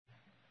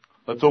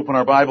Let's open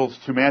our Bibles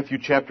to Matthew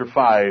chapter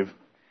 5,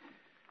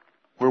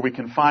 where we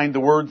can find the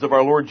words of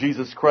our Lord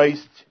Jesus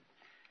Christ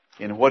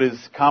in what is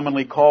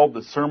commonly called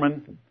the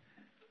Sermon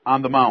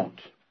on the Mount.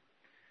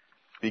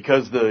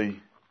 Because the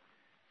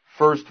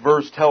first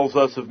verse tells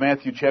us of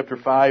Matthew chapter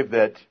 5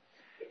 that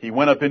he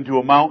went up into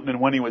a mountain,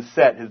 and when he was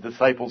set, his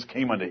disciples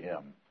came unto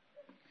him.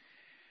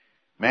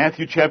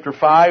 Matthew chapter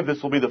 5,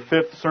 this will be the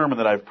fifth sermon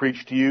that I've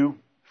preached to you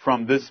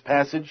from this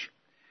passage.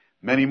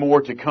 Many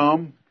more to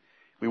come.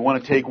 We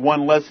want to take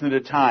one lesson at a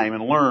time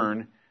and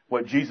learn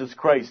what Jesus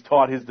Christ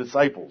taught his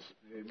disciples.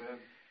 Amen.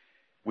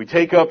 We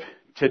take up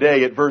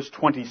today at verse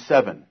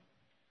 27.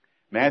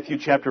 Matthew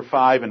chapter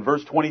 5 and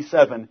verse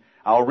 27.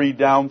 I'll read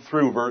down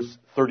through verse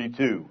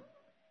 32.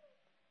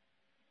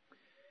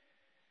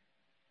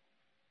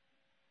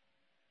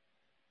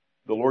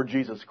 The Lord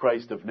Jesus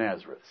Christ of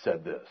Nazareth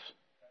said this: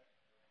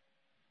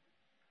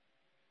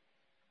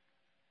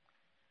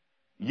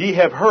 Ye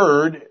have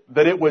heard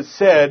that it was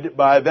said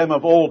by them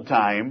of old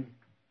time,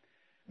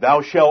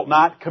 Thou shalt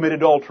not commit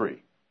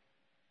adultery.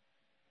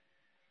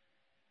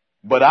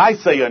 But I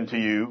say unto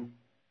you,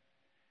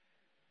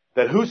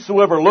 that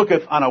whosoever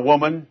looketh on a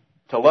woman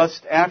to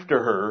lust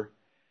after her,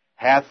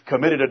 hath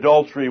committed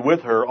adultery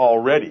with her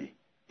already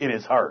in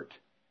his heart.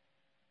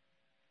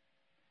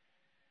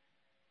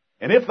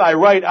 And if thy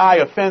right eye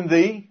offend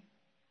thee,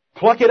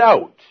 pluck it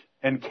out,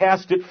 and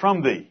cast it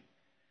from thee.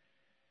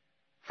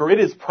 For it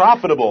is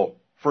profitable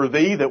for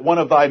thee that one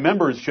of thy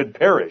members should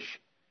perish,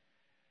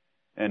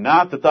 and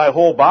not that thy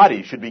whole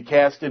body should be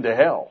cast into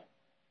hell.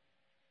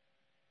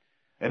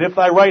 And if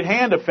thy right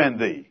hand offend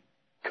thee,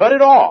 cut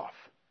it off,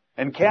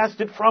 and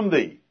cast it from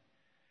thee.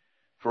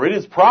 For it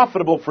is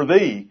profitable for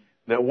thee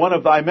that one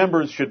of thy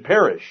members should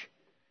perish,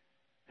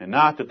 and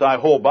not that thy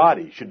whole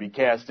body should be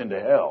cast into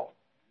hell.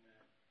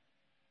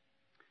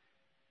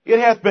 It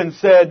hath been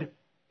said,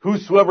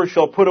 Whosoever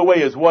shall put away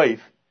his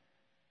wife,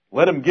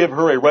 let him give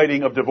her a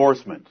writing of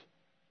divorcement.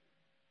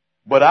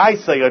 But I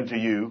say unto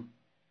you,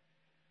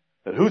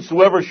 that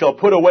whosoever shall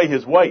put away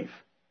his wife,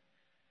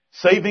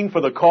 saving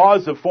for the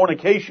cause of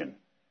fornication,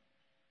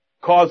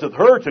 causeth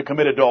her to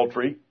commit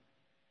adultery,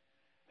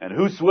 and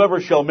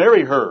whosoever shall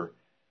marry her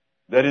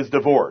that is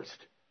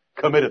divorced,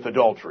 committeth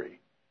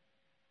adultery.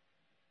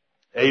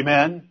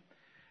 Amen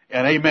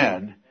and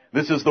amen.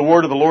 This is the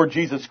word of the Lord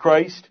Jesus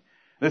Christ.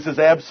 This is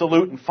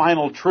absolute and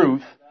final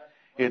truth.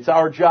 It's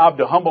our job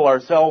to humble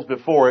ourselves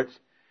before it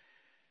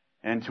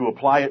and to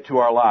apply it to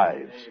our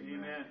lives.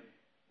 Amen.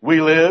 We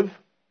live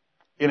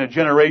in a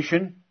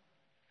generation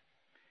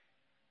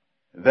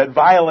that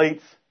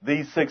violates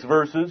these 6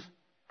 verses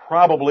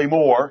probably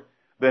more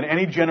than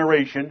any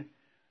generation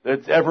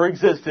that's ever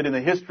existed in the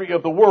history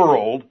of the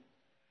world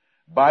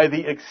by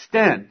the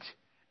extent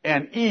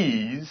and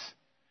ease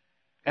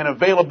and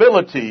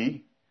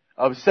availability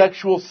of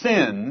sexual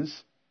sins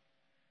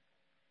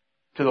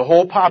to the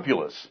whole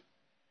populace.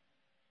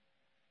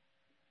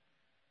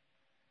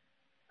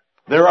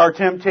 There are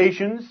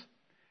temptations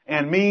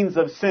and means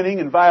of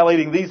sinning and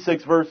violating these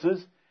 6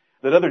 verses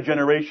that other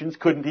generations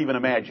couldn't even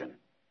imagine.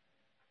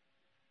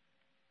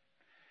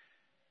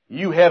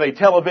 You have a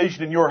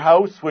television in your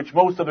house which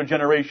most other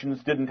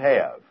generations didn't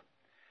have.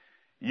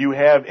 You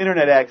have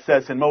internet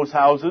access in most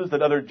houses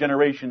that other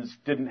generations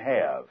didn't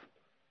have.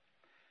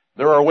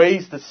 There are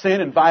ways to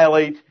sin and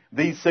violate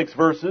these 6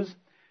 verses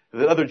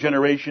that other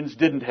generations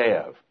didn't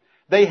have.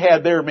 They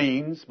had their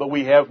means, but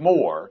we have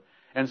more.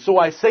 And so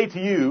I say to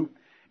you,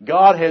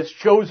 God has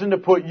chosen to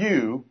put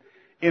you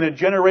in a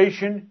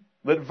generation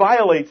that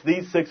violates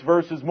these 6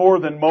 verses more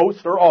than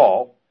most or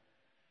all.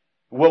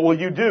 What will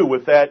you do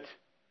with that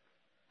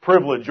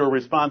privilege or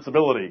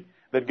responsibility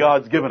that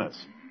God's given us?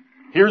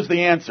 Here's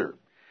the answer.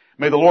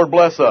 May the Lord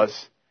bless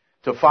us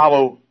to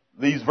follow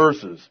these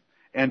verses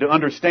and to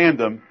understand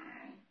them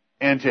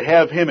and to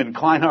have Him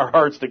incline our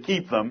hearts to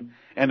keep them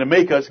and to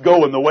make us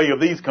go in the way of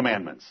these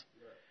commandments.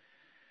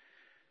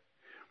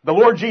 The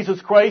Lord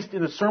Jesus Christ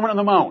in the Sermon on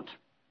the Mount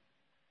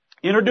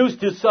introduced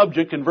his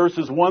subject in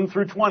verses 1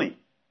 through 20,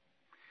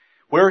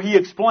 where he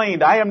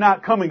explained, I am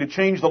not coming to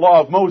change the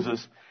law of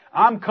Moses.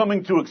 I'm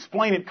coming to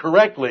explain it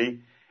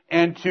correctly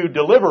and to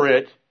deliver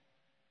it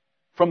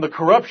from the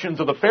corruptions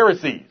of the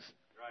Pharisees.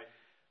 Right.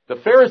 The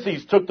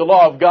Pharisees took the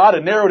law of God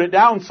and narrowed it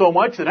down so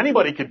much that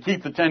anybody could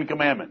keep the 10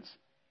 commandments.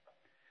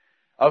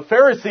 A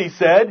Pharisee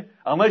said,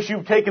 unless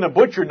you've taken a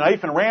butcher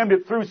knife and rammed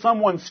it through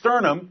someone's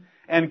sternum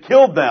and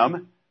killed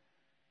them,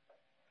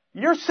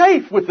 you're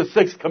safe with the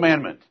 6th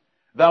commandment.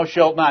 Thou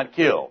shalt not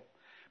kill.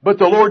 But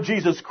the Lord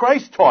Jesus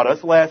Christ taught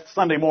us last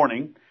Sunday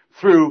morning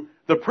through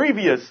the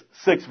previous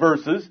 6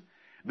 verses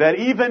that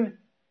even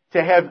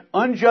to have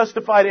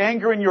unjustified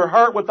anger in your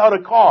heart without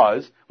a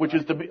cause, which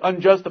is to be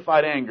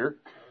unjustified anger,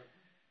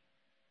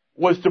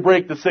 was to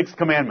break the 6th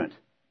commandment.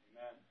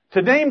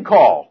 To name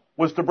call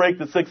was to break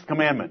the 6th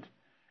commandment,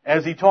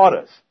 as he taught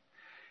us.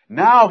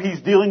 Now he's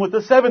dealing with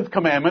the 7th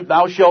commandment,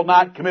 thou shalt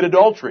not commit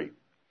adultery.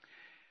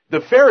 The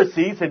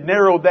Pharisees had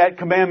narrowed that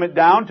commandment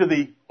down to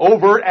the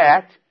overt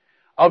act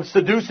of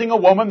seducing a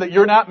woman that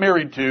you're not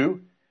married to,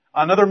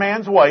 another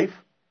man's wife.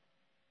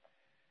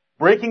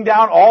 breaking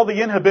down all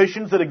the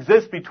inhibitions that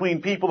exist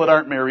between people that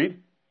aren't married,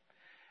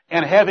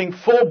 and having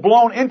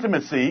full-blown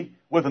intimacy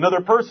with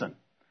another person.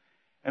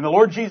 And the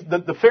Lord Jesus,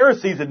 the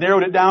Pharisees had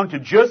narrowed it down to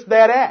just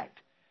that act,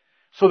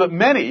 so that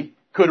many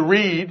could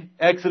read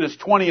Exodus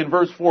 20 and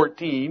verse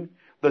 14,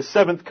 the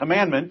 7th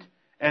commandment,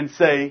 and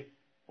say,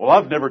 well,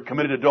 I've never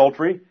committed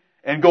adultery,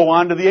 and go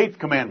on to the 8th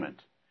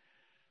commandment.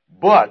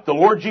 But the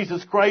Lord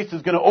Jesus Christ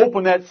is going to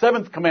open that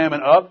 7th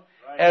commandment up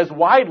as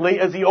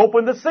widely as He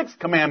opened the 6th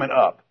commandment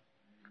up.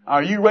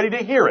 Are you ready to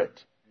hear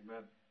it?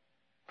 Amen.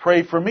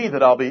 Pray for me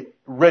that I'll be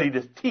ready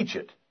to teach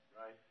it.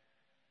 Right.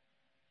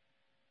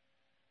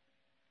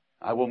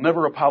 I will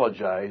never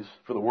apologize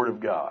for the Word of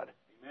God.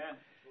 Amen.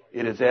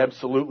 It is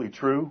absolutely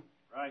true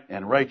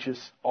and righteous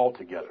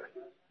altogether.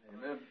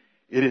 Amen.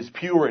 It is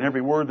pure in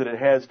every word that it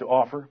has to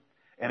offer,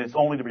 and it's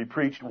only to be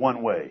preached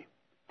one way.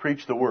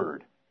 Preach the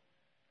Word.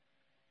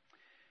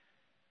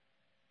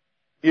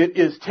 It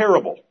is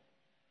terrible.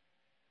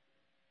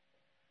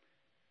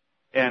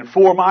 And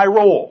for my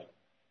role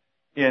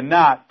in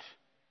not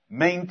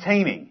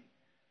maintaining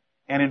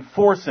and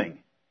enforcing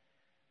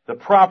the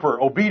proper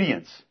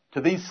obedience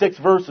to these 6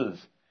 verses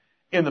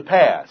in the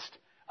past,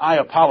 I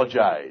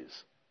apologize.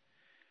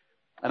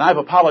 And I've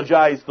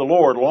apologized to the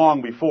Lord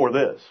long before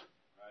this.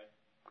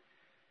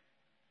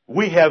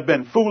 We have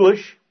been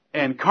foolish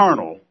and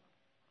carnal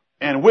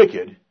and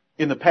wicked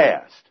in the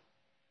past.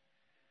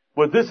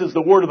 But this is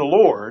the word of the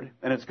Lord,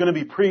 and it's going to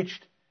be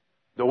preached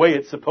the way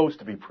it's supposed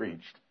to be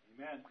preached.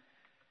 Amen.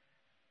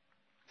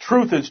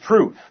 Truth is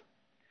truth.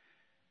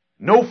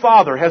 No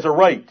father has a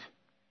right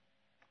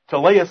to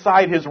lay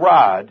aside his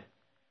rod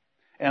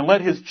and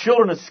let his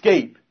children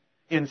escape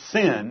in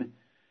sin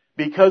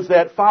because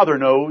that father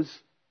knows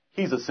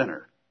he's a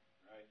sinner.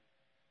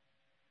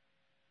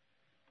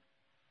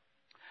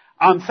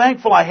 I'm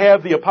thankful I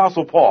have the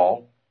Apostle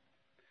Paul,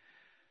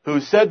 who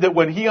said that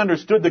when he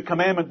understood the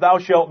commandment, thou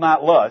shalt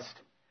not lust,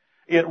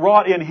 it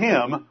wrought in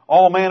him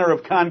all manner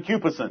of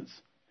concupiscence.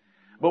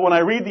 But when I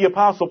read the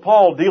Apostle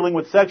Paul dealing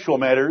with sexual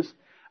matters,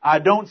 I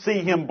don't see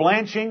him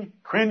blanching,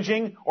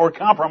 cringing, or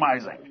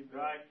compromising.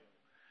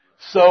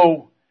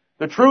 So,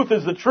 the truth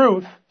is the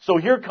truth, so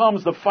here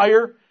comes the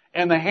fire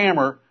and the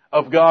hammer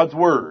of God's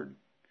Word.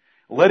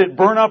 Let it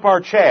burn up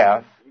our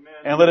chaff,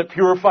 and let it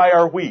purify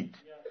our wheat.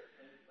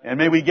 And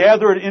may we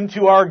gather it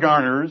into our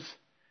garners,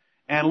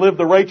 and live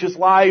the righteous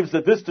lives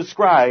that this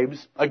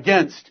describes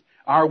against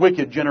our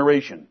wicked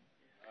generation.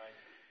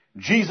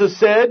 Jesus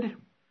said,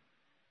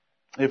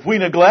 if we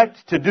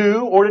neglect to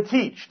do or to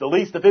teach the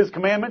least of His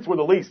commandments, we're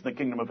the least in the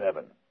kingdom of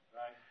heaven.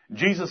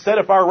 Jesus said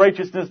if our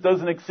righteousness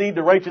doesn't exceed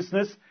the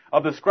righteousness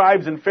of the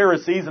scribes and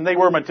Pharisees, and they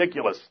were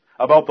meticulous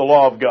about the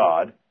law of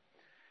God,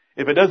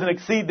 if it doesn't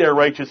exceed their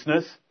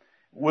righteousness,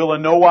 we'll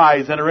in no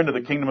wise enter into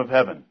the kingdom of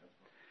heaven.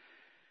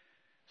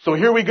 So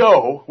here we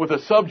go with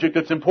a subject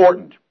that's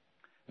important.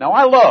 Now,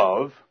 I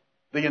love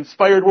the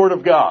inspired Word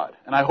of God,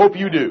 and I hope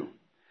you do.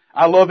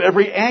 I love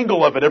every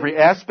angle of it, every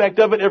aspect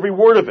of it, every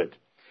word of it.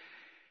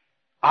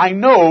 I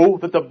know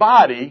that the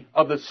body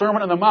of the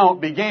Sermon on the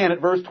Mount began at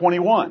verse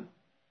 21.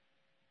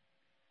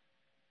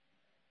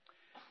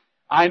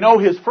 I know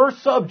His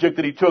first subject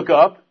that He took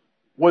up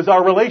was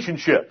our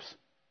relationships.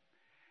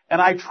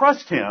 And I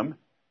trust Him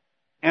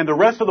and the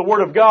rest of the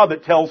Word of God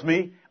that tells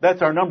me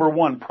that's our number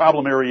one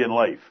problem area in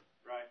life.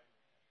 Right.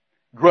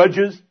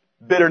 Grudges,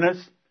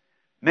 bitterness,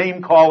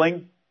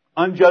 name-calling,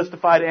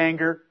 unjustified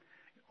anger,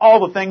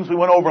 all the things we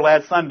went over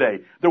last Sunday.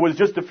 There was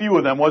just a few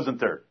of them, wasn't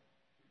there?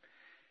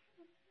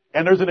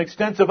 And there's an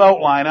extensive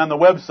outline on the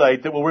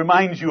website that will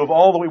remind you of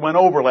all that we went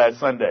over last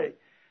Sunday.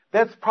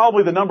 That's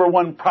probably the number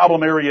one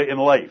problem area in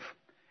life,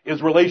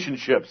 is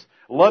relationships,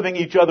 loving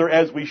each other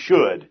as we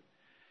should.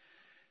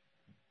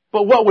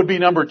 But what would be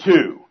number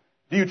 2?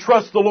 Do you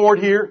trust the Lord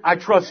here? I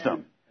trust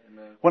Him.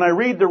 Amen. When I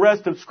read the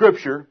rest of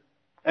Scripture,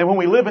 and when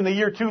we live in the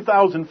year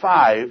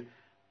 2005,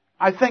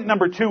 I think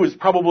number 2 is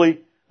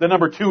probably the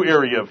number 2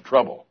 area of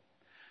trouble.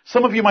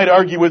 Some of you might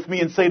argue with me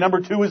and say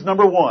number 2 is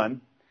number 1.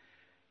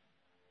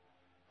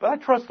 But I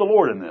trust the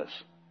Lord in this.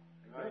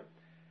 Right.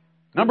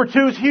 Number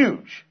 2 is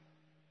huge.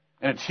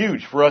 And it's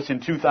huge for us in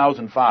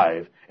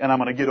 2005. And I'm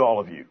going to get all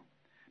of you.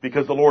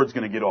 Because the Lord's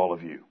going to get all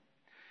of you.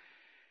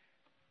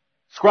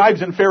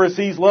 Scribes and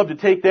Pharisees love to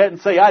take that and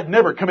say, I'd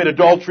never commit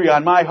adultery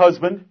on my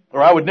husband.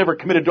 Or I would never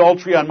commit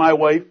adultery on my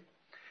wife.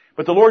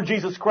 But the Lord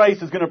Jesus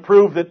Christ is going to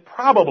prove that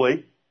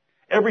probably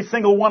every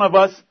single one of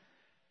us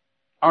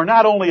are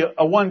not only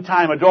a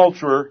one-time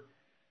adulterer,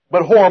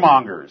 but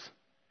whoremongers.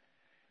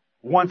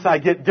 Once I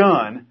get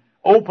done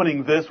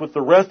opening this with the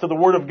rest of the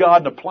Word of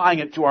God and applying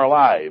it to our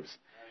lives.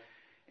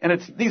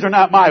 And these are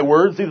not my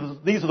words.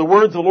 These are the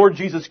words of the Lord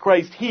Jesus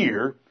Christ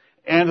here,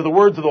 and the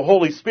words of the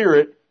Holy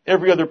Spirit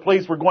every other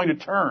place we're going to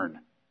turn.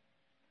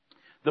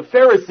 The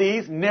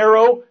Pharisees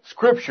narrow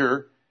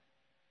Scripture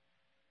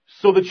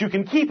so that you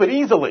can keep it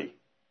easily.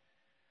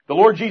 The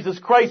Lord Jesus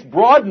Christ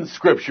broadens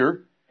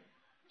Scripture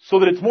so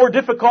that it's more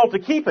difficult to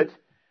keep it.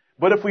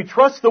 But if we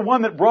trust the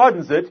one that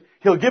broadens it,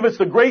 He'll give us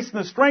the grace and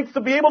the strength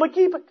to be able to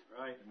keep it.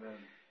 Right.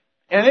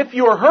 And if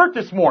you are hurt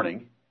this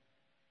morning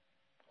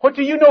What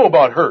do you know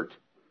about hurt?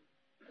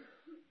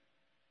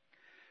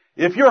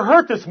 If you're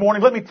hurt this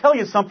morning, let me tell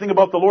you something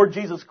about the Lord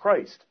Jesus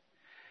Christ.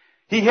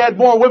 He had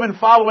more women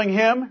following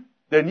Him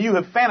than you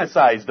have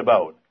fantasized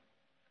about.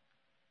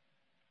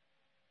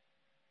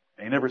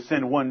 He never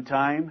sinned one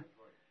time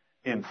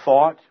in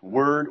thought,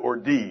 word, or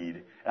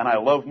deed. And I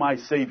love my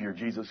Savior,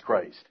 Jesus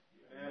Christ.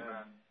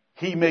 Amen.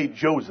 He made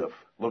Joseph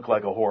look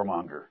like a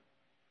whoremonger.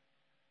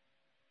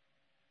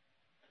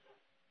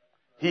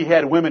 He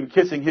had women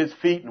kissing His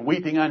feet and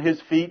weeping on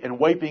His feet and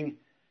wiping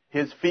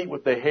His feet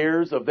with the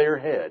hairs of their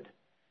head.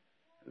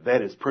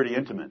 That is pretty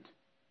intimate.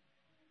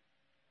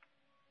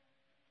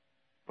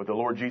 But the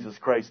Lord Jesus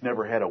Christ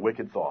never had a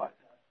wicked thought.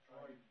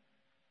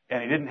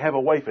 And He didn't have a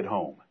wife at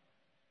home.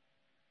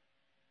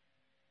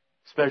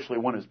 Especially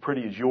one as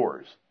pretty as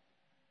yours.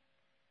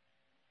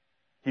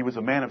 He was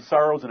a man of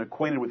sorrows and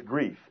acquainted with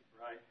grief.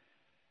 Right.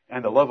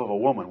 And the love of a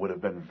woman would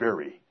have been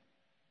very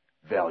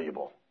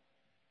valuable.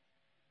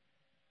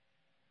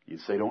 You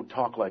say, don't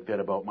talk like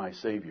that about my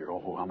Savior.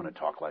 Oh, I'm going to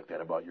talk like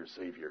that about your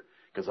Savior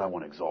because I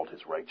want to exalt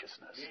His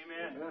righteousness.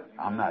 Amen.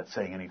 I'm not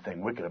saying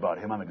anything wicked about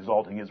Him. I'm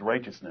exalting His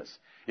righteousness.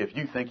 If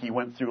you think He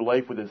went through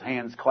life with His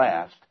hands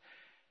clasped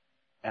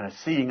and a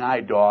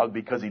seeing-eye dog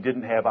because He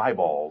didn't have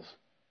eyeballs,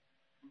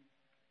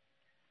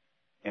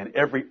 and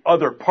every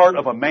other part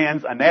of a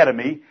man's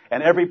anatomy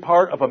and every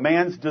part of a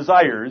man's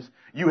desires,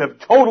 you have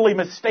totally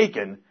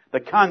mistaken the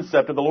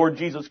concept of the Lord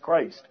Jesus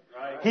Christ.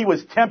 Right. He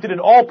was tempted in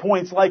all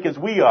points like as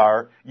we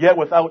are, yet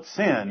without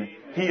sin. Amen.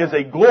 He is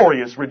a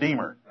glorious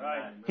Redeemer.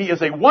 Right. He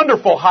is a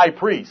wonderful high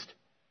priest.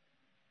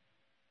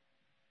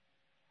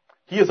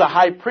 He is a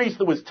high priest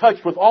that was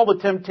touched with all the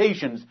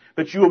temptations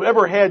that you have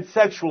ever had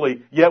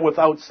sexually, yet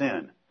without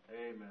sin.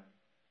 Amen.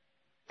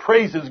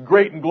 Praise His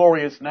great and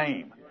glorious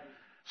name.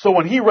 So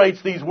when He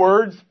writes these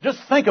words, just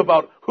think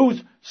about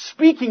who's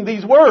speaking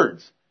these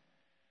words.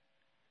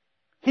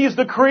 He is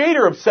the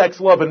creator of sex,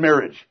 love, and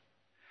marriage.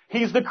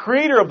 He's the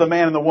creator of the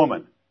man and the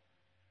woman.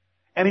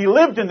 And He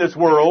lived in this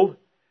world.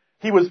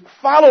 He was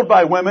followed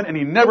by women and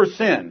He never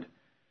sinned.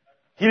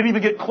 He didn't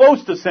even get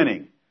close to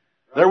sinning.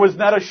 There was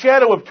not a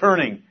shadow of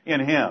turning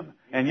in Him.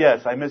 And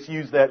yes, I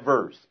misused that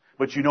verse,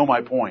 but you know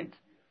my point.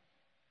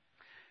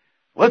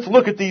 Let's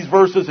look at these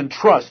verses and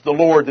trust the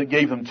Lord that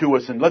gave them to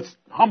us, and let's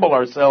humble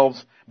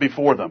ourselves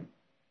before them.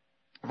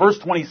 Verse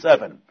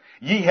 27,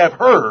 ye have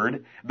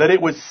heard that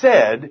it was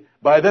said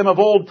by them of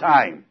old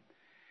time.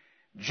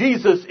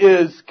 Jesus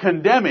is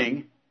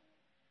condemning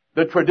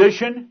the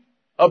tradition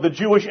of the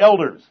Jewish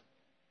elders.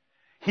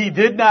 He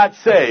did not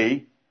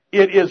say,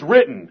 it is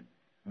written,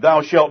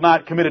 thou shalt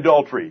not commit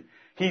adultery.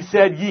 He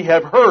said, ye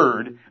have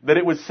heard that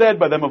it was said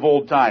by them of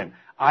old time.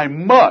 I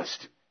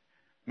must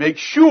make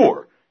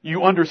sure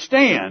you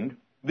understand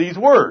these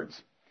words.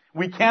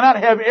 We cannot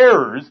have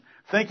errors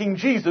thinking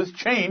Jesus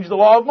changed the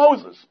law of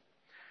Moses.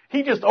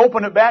 He just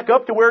opened it back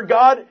up to where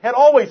God had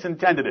always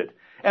intended it.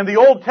 And the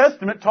Old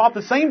Testament taught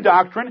the same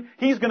doctrine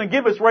He's going to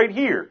give us right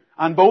here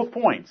on both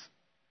points.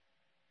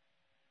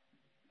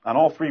 On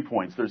all 3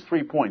 points. There's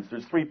 3 points.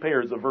 There's 3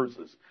 pairs of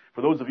verses.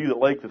 For those of you that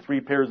like the 3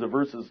 pairs of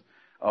verses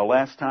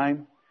last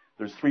time,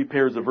 there's 3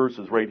 pairs of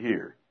verses right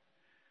here.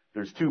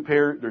 There's 2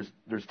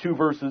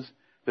 verses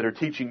that are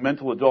teaching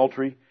mental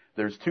adultery.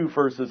 There's 2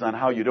 verses on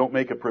how you don't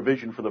make a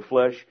provision for the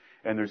flesh.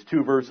 And there's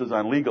 2 verses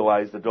on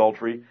legalized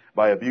adultery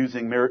by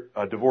abusing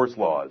divorce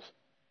laws.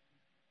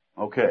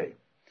 Okay.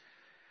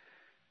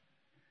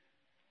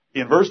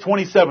 In verse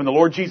 27, the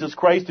Lord Jesus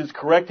Christ is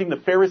correcting the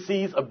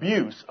Pharisees'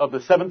 abuse of the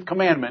 7th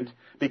commandment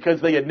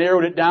because they had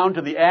narrowed it down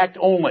to the act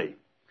only.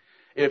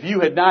 If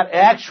you had not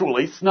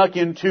actually snuck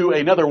into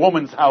another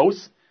woman's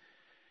house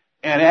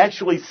and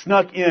actually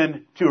snuck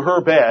into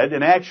her bed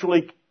and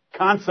actually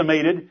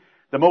consummated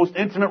the most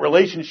intimate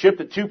relationship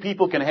that 2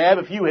 people can have,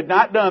 if you had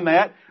not done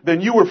that,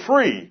 then you were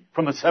free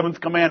from the 7th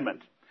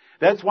commandment.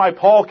 That's why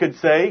Paul could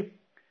say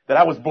that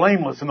I was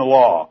blameless in the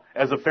law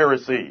as a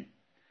Pharisee.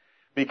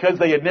 Because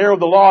they had narrowed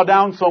the law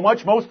down so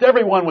much, most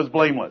everyone was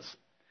blameless.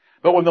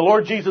 But when the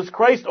Lord Jesus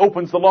Christ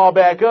opens the law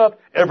back up,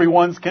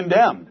 everyone's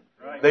condemned.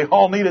 Right. They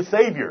all need a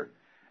Savior.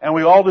 And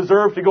we all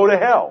deserve to go to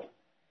hell.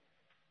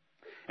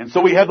 And so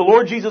we have the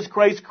Lord Jesus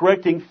Christ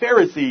correcting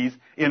Pharisees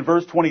in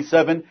verse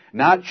 27,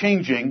 not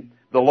changing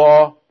the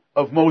law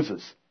of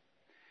Moses.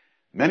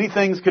 Many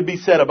things could be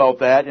said about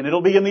that, and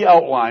it'll be in the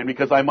outline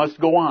because I must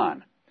go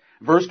on.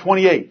 Verse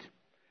 28,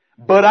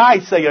 but I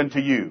say unto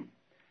you,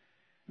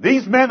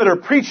 these men that are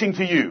preaching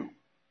to you,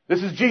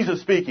 this is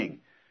Jesus speaking,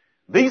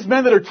 these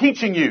men that are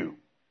teaching you,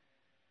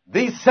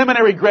 these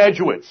seminary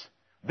graduates,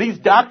 these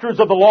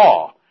doctors of the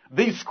law,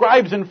 these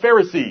scribes and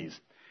Pharisees,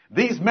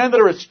 these men that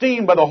are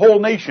esteemed by the whole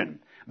nation,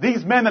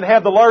 these men that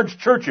have the large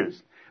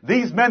churches,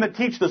 these men that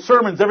teach the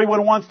sermons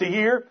everyone wants to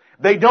hear,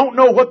 they don't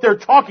know what they're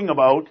talking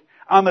about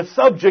on the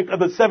subject of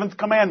the 7th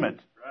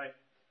commandment. Right.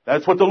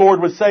 That's what the Lord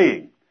was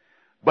saying.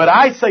 But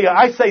I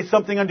say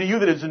something unto you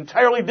that is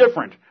entirely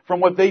different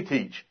from what they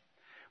teach.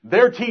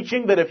 They're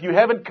teaching that if you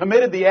haven't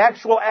committed the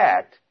actual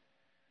act,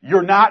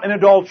 you're not an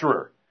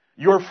adulterer.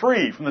 You're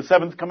free from the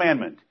 7th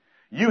commandment.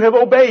 You have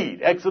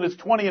obeyed. Exodus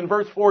 20 and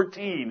verse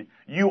 14.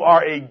 You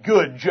are a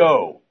good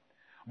Joe.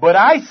 But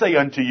I say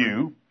unto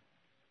you,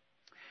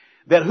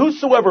 that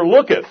whosoever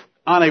looketh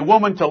on a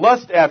woman to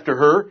lust after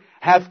her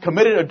hath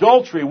committed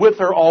adultery with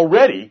her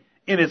already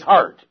in his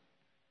heart.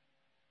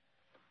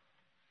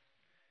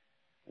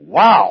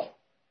 Wow.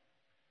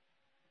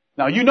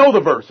 Now you know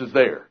the verse is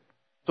there.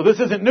 So this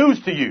isn't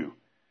news to you.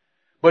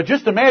 But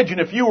just imagine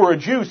if you were a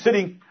Jew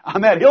sitting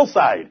on that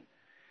hillside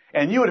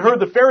and you had heard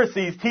the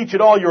Pharisees teach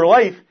it all your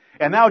life,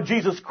 and now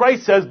Jesus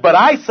Christ says, but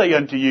I say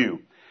unto you.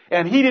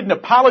 And he didn't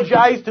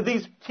apologize to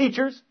these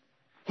teachers.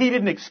 He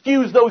didn't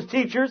excuse those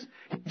teachers.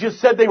 He just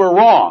said they were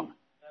wrong.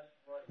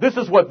 This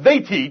is what they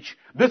teach.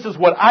 This is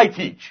what I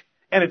teach.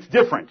 And it's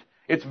different.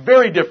 It's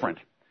very different.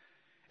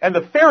 And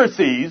the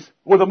Pharisees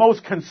were the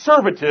most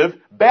conservative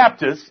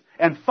Baptists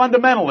and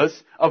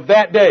fundamentalists of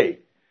that day.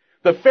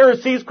 The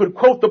Pharisees could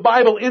quote the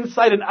Bible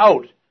inside and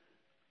out,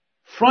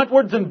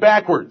 frontwards and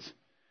backwards.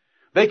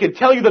 They could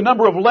tell you the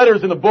number of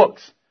letters in the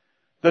books,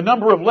 the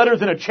number of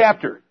letters in a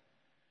chapter.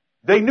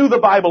 They knew the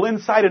Bible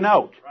inside and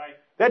out. Right.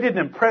 That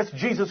didn't impress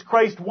Jesus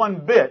Christ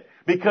one bit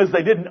because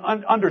they didn't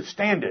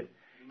understand it.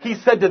 He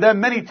said to them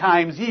many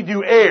times, ye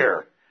do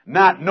err,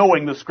 not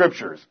knowing the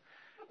Scriptures,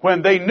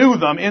 when they knew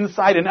them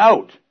inside and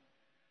out.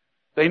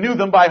 They knew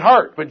them by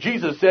heart, but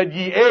Jesus said,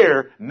 ye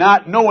err,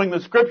 not knowing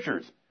the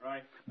Scriptures.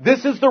 Right.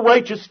 This is the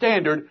righteous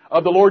standard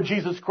of the Lord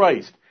Jesus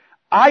Christ.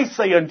 I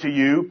say unto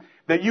you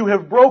that you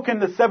have broken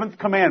the seventh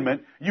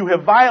commandment, you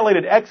have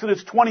violated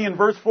Exodus 20 and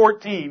verse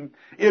 14,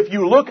 if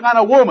you look on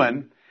a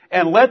woman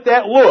and let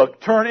that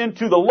look turn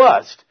into the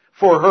lust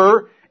for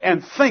her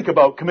and think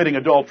about committing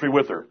adultery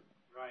with her.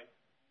 Right.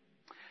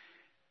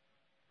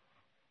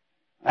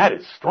 That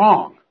is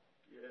strong.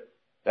 Yes.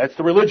 That's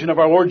the religion of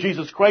our Lord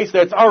Jesus Christ.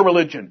 That's our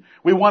religion.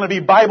 We want to be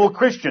Bible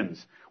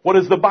Christians. What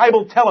does the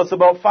Bible tell us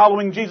about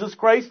following Jesus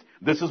Christ?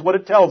 This is what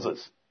it tells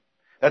us.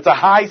 That's a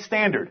high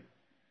standard.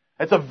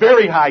 That's a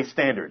very high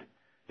standard.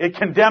 It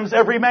condemns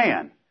every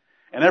man.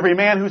 And every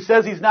man who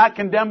says he's not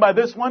condemned by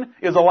this one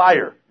is a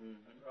liar.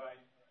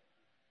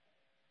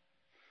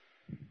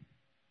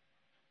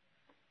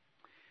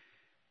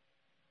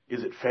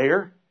 Is it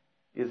fair?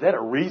 Is that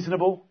a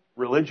reasonable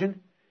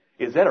religion?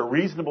 Is that a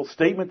reasonable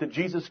statement that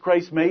Jesus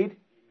Christ made?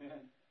 Amen.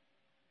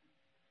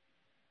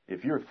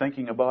 If you're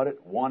thinking about it,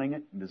 wanting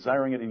it, and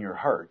desiring it in your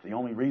heart, the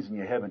only reason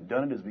you haven't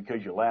done it is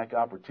because you lack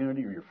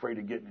opportunity or you're afraid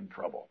of getting in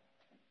trouble.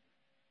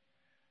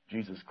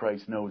 Jesus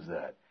Christ knows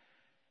that.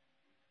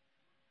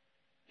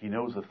 He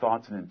knows the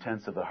thoughts and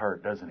intents of the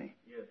heart, doesn't he?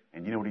 Yes.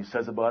 And you know what he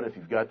says about it? If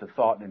you've got the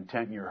thought and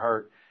intent in your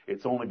heart,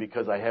 it's only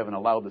because I haven't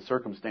allowed the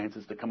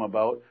circumstances to come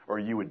about, or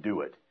you would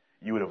do it.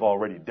 You would have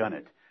already done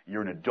it.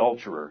 You're an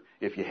adulterer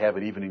if you have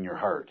it even in your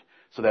heart.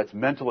 So that's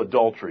mental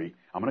adultery.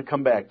 I'm going to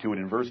come back to it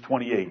in verse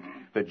 28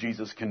 that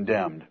Jesus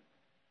condemned.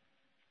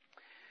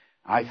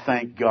 I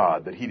thank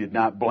God that he did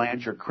not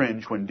blanch or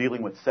cringe when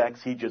dealing with sex.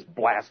 He just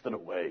blasted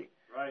away.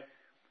 Right.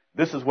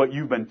 This is what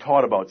you've been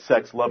taught about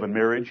sex, love, and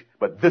marriage,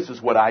 but this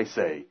is what I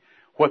say.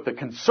 What the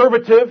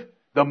conservative,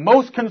 the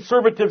most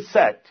conservative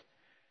sect,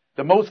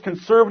 the most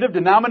conservative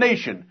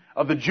denomination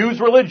of the Jews'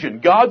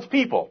 religion, God's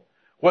people,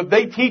 what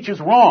they teach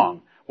is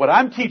wrong. What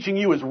I'm teaching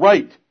you is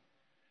right.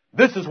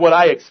 This is what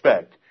I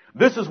expect.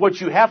 This is what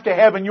you have to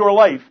have in your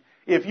life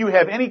if you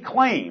have any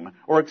claim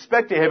or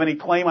expect to have any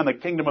claim on the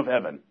kingdom of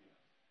heaven.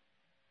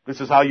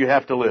 This is how you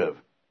have to live.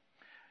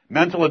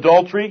 Mental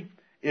adultery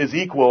is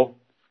equal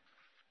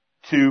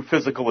to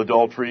physical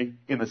adultery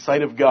in the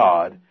sight of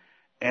God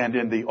and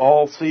in the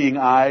all-seeing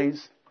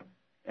eyes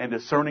and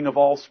discerning of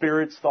all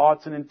spirits,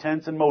 thoughts, and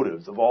intents and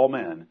motives of all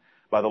men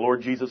by the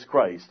Lord Jesus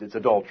Christ. It's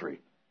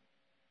adultery.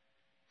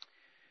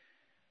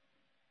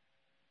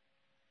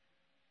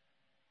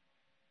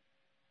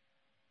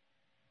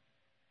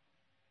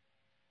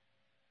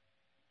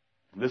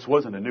 This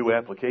wasn't a new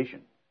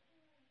application.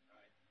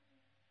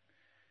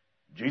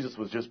 Jesus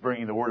was just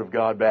bringing the Word of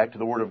God back to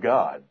the Word of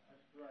God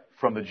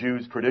from the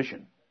Jews'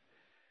 tradition.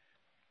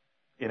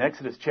 In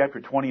Exodus chapter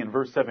 20 and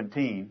verse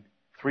 17,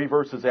 3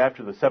 verses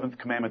after the 7th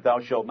commandment,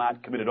 thou shalt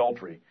not commit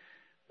adultery.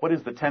 What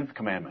is the 10th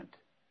commandment?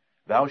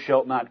 Thou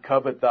shalt not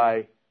covet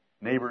thy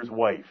neighbor's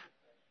wife.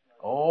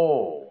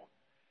 Oh,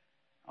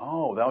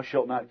 thou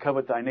shalt not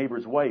covet thy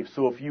neighbor's wife.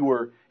 So if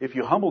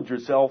you humbled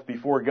yourself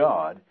before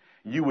God,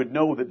 you would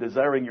know that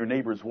desiring your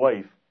neighbor's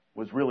wife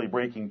was really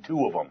breaking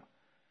 2 of them,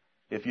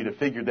 if you'd have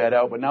figured that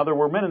out. But now there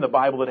were men in the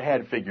Bible that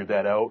had figured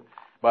that out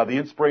by the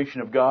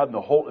inspiration of God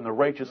and the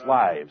righteous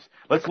lives.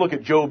 Let's look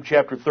at Job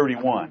chapter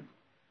 31.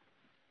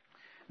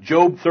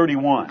 Job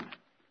 31.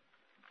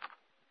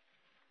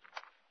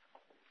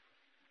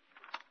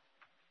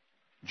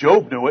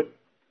 Job knew it.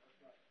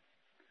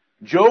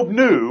 Job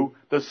knew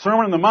the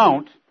Sermon on the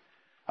Mount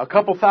a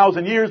couple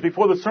thousand years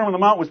before the Sermon on the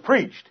Mount was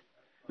preached.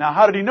 Now,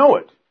 how did he know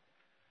it?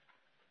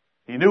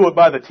 He knew it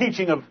by the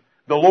teaching of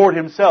the Lord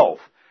himself.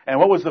 And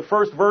what was the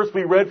first verse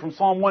we read from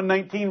Psalm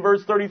 119,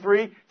 verse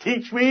 33?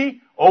 Teach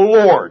me, O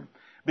Lord.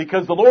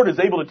 Because the Lord is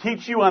able to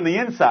teach you on the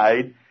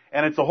inside,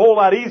 and it's a whole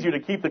lot easier to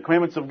keep the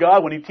commandments of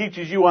God when he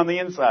teaches you on the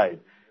inside.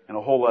 And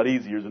a whole lot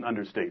easier is an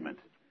understatement.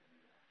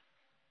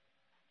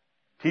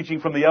 Teaching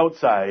from the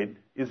outside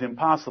is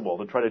impossible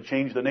to try to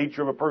change the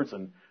nature of a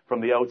person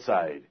from the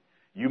outside.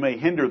 You may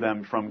hinder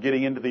them from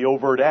getting into the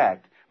overt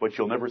act, but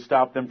you'll never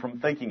stop them from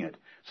thinking it.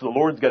 So the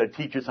Lord's got to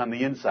teach us on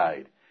the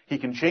inside. He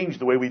can change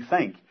the way we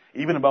think,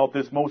 even about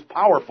this most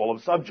powerful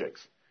of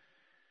subjects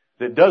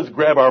that does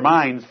grab our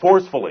minds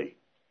forcefully.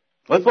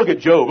 Let's look at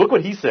Job. Look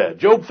what he said.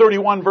 Job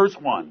 31 verse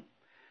 1.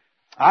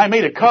 I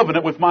made a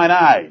covenant with mine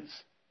eyes.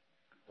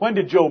 When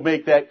did Job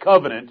make that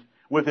covenant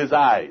with his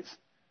eyes?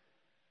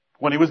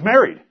 When he was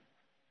married.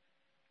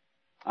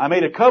 I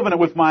made a covenant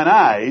with mine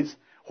eyes.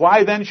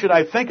 Why then should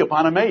I think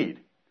upon a maid?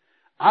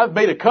 I've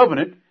made a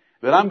covenant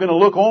that I'm going to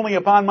look only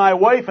upon my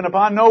wife and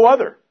upon no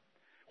other.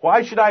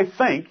 Why should I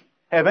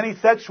have any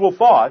sexual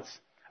thoughts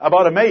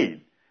about a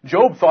maid?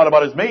 Job thought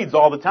about his maids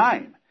all the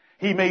time.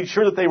 He made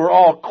sure that they were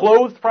all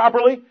clothed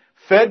properly,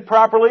 fed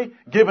properly,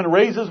 given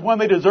raises when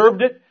they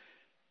deserved it,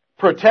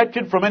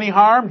 protected from any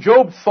harm.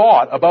 Job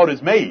thought about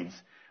his maids,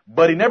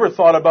 but he never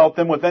thought about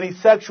them with any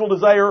sexual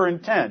desire or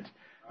intent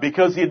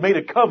because he had made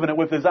a covenant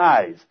with his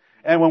eyes.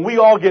 And when we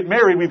all get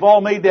married, we've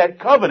all made that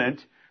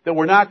covenant that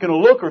we're not going to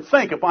look or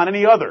think upon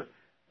any other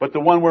but the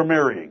one we're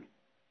marrying.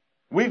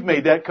 We've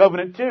made that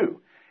covenant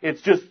too.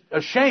 It's just a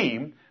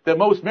shame that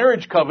most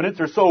marriage covenants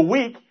are so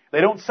weak,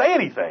 they don't say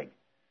anything.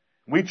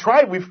 We've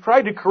tried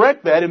to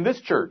correct that in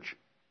this church.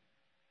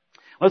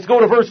 Let's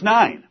go to verse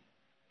 9.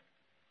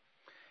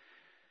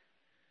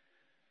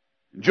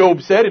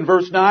 Job said in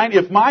verse 9,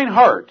 if mine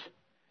heart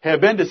have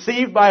been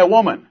deceived by a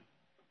woman,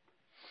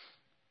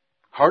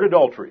 heart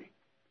adultery,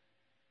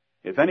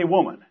 if any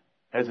woman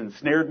has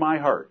ensnared my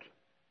heart,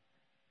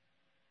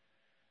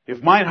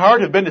 if mine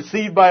heart have been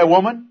deceived by a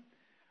woman,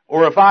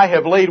 or if I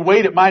have laid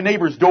wait at my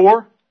neighbor's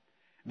door,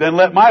 then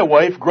let my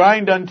wife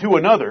grind unto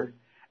another,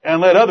 and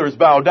let others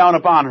bow down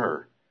upon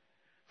her.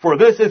 For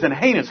this is an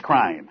heinous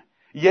crime.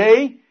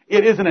 Yea,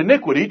 it is an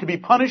iniquity to be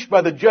punished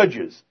by the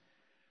judges.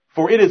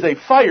 For it is a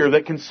fire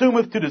that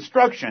consumeth to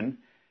destruction,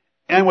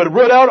 and would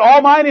root out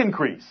all mine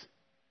increase.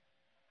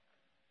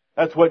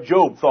 That's what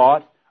Job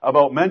thought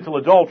about mental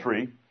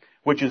adultery,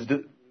 which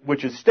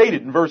is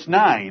stated in verse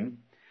 9.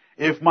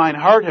 If mine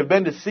heart have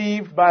been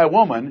deceived by a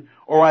woman,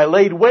 or I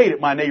laid wait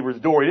at my neighbor's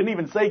door. He didn't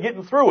even say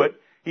getting through it.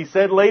 He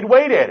said laid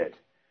wait at it.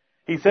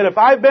 He said if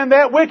I've been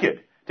that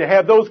wicked to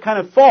have those kind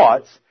of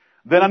thoughts,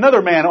 then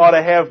another man ought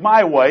to have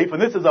my wife,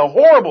 and this is a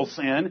horrible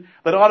sin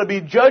that ought to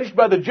be judged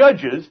by the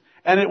judges,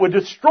 and it would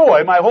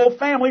destroy my whole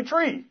family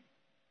tree.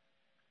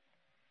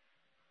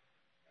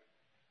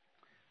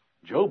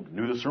 Job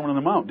knew the Sermon on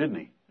the Mount, didn't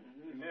he?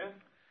 Amen.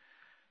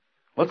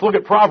 Let's look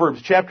at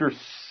Proverbs chapter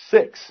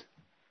 6.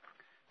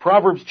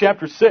 Proverbs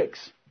chapter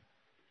 6.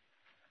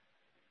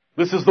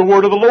 This is the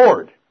word of the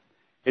Lord.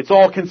 It's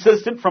all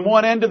consistent from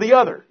one end to the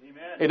other.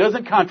 Amen. It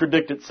doesn't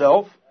contradict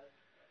itself.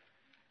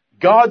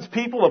 God's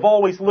people have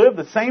always lived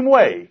the same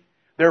way.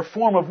 Their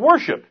form of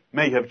worship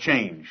may have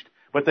changed,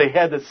 but they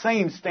had the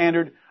same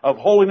standard of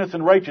holiness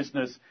and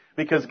righteousness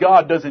because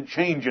God doesn't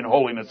change in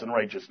holiness and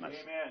righteousness.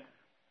 Amen.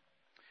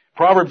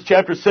 Proverbs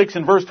chapter 6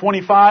 and verse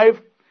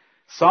 25,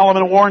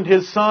 Solomon warned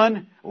his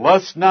son,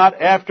 lust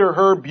not after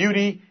her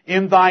beauty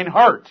in thine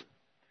heart,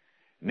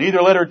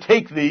 neither let her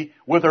take thee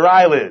with her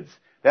eyelids.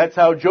 That's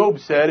how Job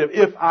said,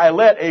 if I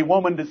let a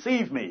woman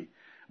deceive me,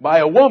 by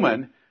a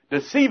woman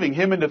deceiving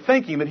him into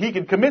thinking that he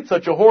could commit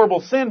such a horrible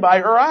sin by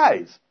her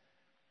eyes.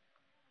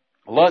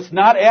 Lust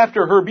not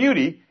after her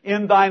beauty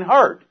in thine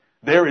heart.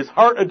 There is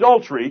heart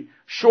adultery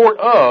short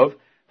of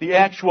the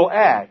actual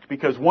act,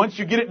 because once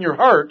you get it in your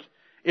heart,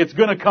 it's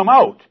going to come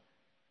out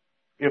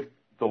if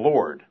the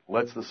Lord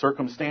lets the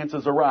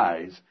circumstances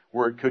arise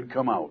where it could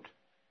come out.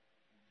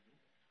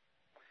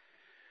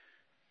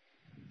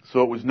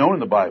 So it was known in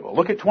the Bible.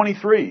 Look at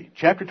 23,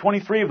 chapter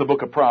 23 of the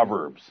book of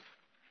Proverbs.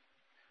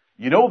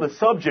 You know the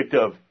subject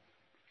of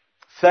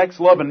sex,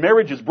 love, and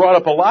marriage is brought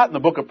up a lot in the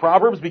book of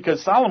Proverbs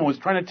because Solomon was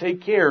trying to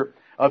take care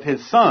of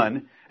his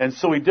son, and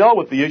so he dealt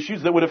with the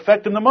issues that would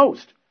affect him the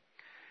most.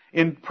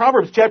 In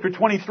Proverbs chapter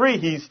 23,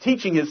 he's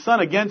teaching his son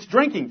against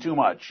drinking too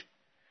much.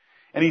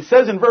 And he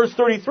says in verse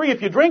 33,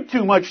 if you drink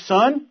too much,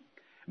 son,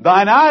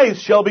 thine eyes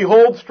shall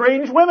behold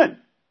strange women.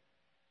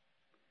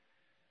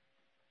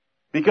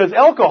 Because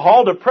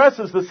alcohol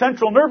depresses the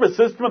central nervous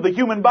system of the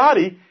human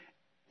body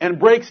and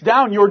breaks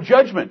down your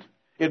judgment.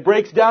 It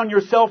breaks down your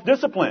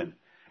self-discipline.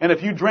 And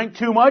if you drink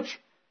too much,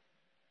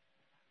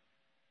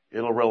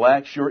 it'll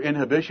relax your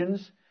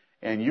inhibitions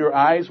and your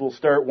eyes will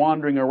start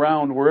wandering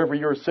around wherever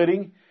you're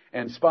sitting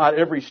and spot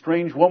every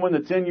strange woman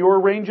that's in your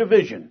range of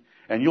vision.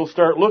 And you'll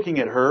start looking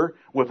at her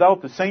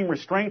without the same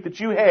restraint that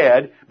you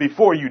had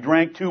before you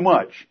drank too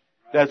much.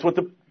 That's what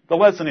the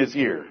lesson is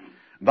here.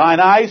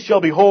 Thine eyes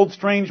shall behold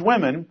strange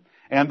women,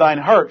 and thine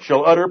heart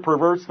shall utter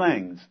perverse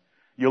things.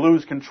 You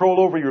lose control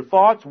over your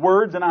thoughts,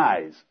 words, and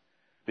eyes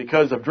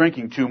because of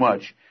drinking too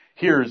much.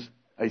 Here's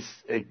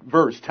a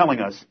verse telling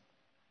us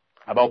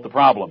about the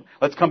problem.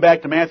 Let's come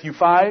back to Matthew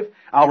 5.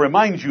 I'll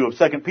remind you of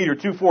 2 Peter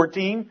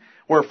 2:14,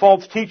 where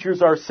false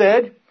teachers are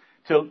said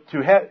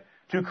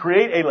to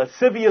create a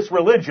lascivious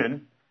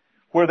religion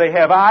where they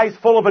have eyes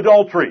full of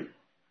adultery.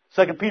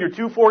 2 Peter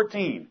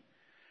 2:14.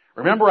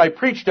 Remember, I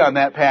preached on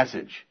that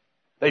passage.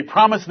 They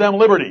promised them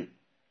liberty.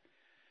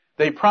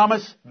 They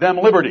promise them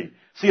liberty.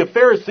 See, a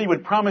Pharisee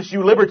would promise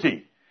you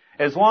liberty.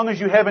 As long as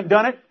you haven't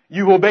done it,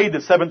 you've obeyed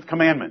the seventh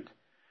commandment.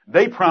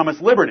 They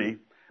promise liberty,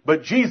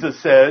 but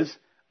Jesus says,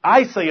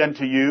 I say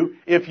unto you,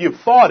 if you've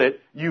thought it,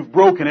 you've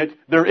broken it.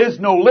 There is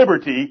no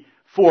liberty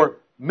for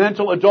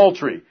mental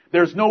adultery.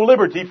 There's no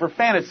liberty for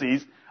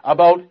fantasies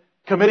about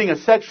committing a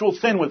sexual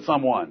sin with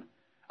someone.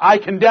 I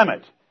condemn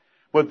it.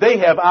 But they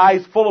have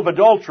eyes full of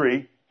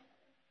adultery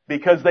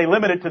because they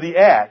limit it to the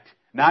act,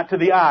 not to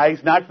the eyes,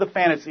 not to the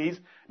fantasies,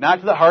 not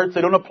to the hearts.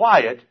 They don't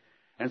apply it.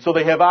 And so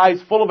they have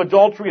eyes full of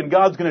adultery, and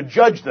God's going to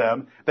judge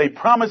them. They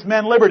promise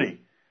men liberty.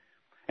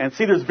 And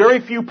see, there's very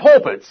few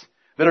pulpits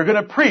that are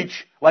going to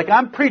preach like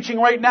I'm preaching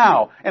right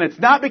now. And it's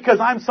not because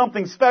I'm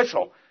something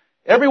special.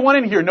 Everyone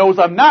in here knows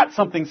I'm not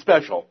something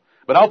special.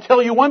 But I'll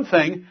tell you one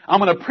thing, I'm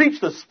going to preach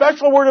the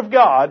special Word of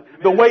God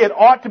the way it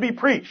ought to be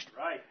preached.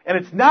 Right. And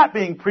it's not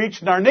being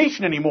preached in our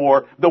nation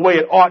anymore the way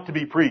it ought to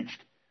be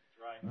preached.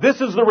 Right.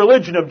 This is the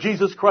religion of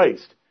Jesus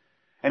Christ.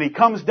 And He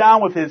comes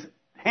down with His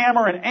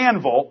hammer and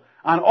anvil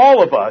on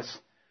all of us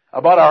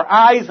about our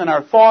eyes and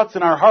our thoughts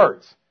and our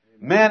hearts,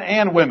 men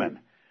and women.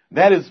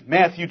 That is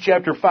Matthew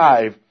chapter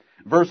 5,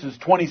 verses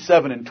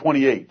 27 and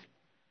 28.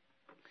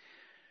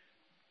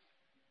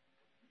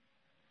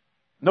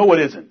 No, it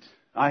isn't.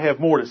 I have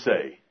more to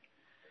say.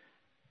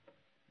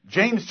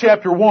 James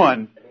chapter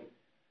 1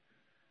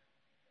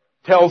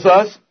 tells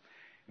us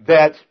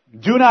that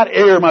do not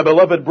err, my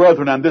beloved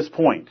brethren, on this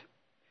point.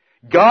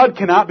 God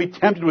cannot be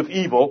tempted with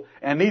evil,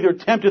 and neither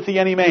tempteth he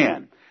any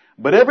man.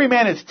 But every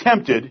man is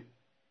tempted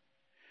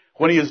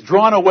when he is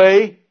drawn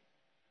away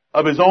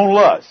of his own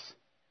lust.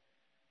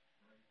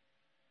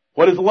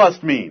 What does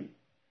lust mean?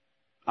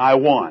 I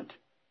want.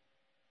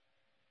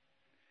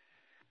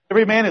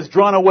 Every man is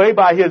drawn away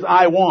by his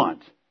I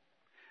want.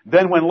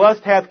 Then when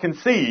lust hath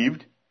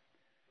conceived,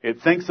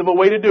 it thinks of a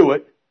way to do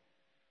it.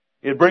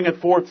 It bringeth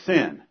forth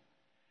sin.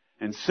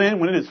 And sin,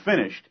 when it is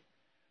finished,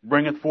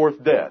 bringeth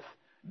forth death.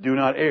 Do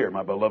not err,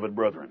 my beloved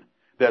brethren.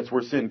 That's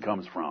where sin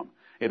comes from.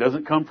 It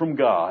doesn't come from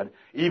God,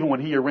 even when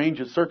He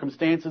arranges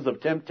circumstances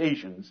of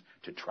temptations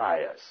to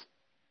try us.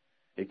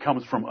 It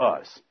comes from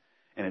us.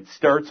 And it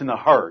starts in the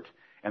heart.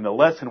 And the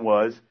lesson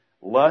was,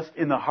 lust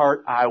in the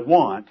heart, I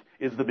want,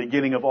 is the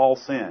beginning of all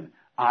sin.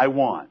 I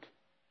want.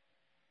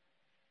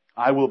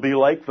 I will be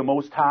like the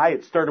Most High.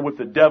 It started with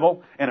the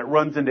devil, and it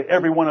runs into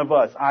every one of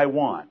us. I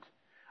want.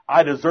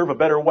 I deserve a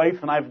better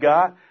wife than I've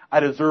got. I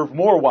deserve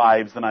more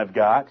wives than I've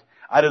got.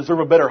 I deserve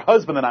a better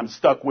husband than I'm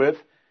stuck with.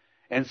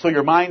 And so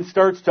your mind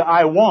starts to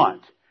I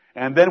want.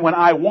 And then when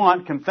I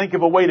want can think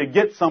of a way to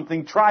get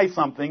something, try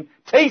something,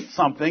 taste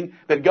something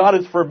that God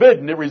has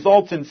forbidden, it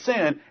results in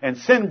sin, and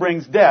sin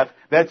brings death.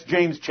 That's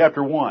James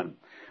chapter 1.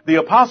 The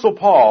Apostle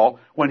Paul,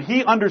 when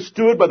he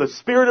understood by the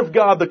Spirit of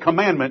God the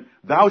commandment,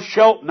 thou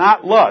shalt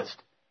not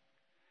lust,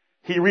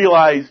 he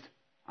realized,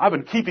 I've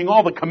been keeping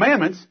all the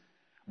commandments,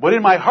 but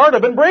in my heart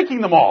I've been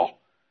breaking them all.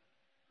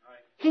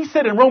 He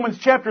said in Romans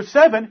chapter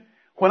 7,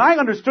 when I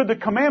understood the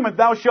commandment,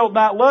 thou shalt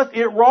not lust,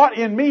 it wrought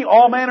in me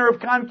all manner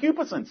of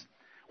concupiscence.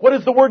 What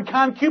does the word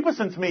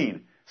concupiscence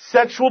mean?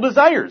 Sexual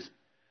desires.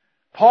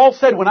 Paul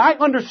said, when I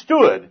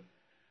understood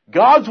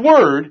God's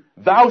word,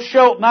 thou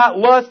shalt not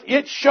lust,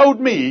 it showed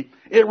me,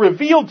 it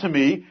revealed to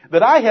me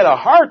that I had a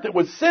heart that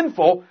was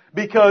sinful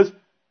because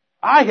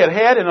I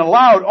had and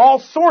allowed all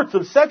sorts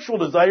of sexual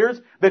desires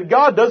that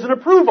God doesn't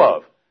approve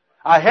of.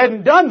 I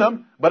hadn't done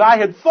them, but I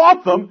had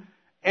thought them,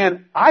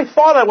 and I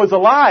thought I was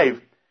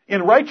alive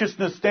in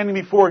righteousness standing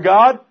before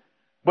God,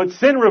 but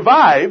sin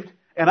revived,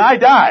 and I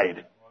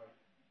died.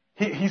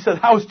 He said,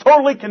 I was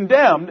totally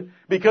condemned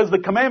because the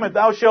commandment,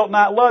 thou shalt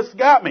not lust,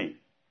 got me.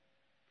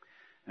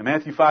 And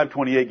Matthew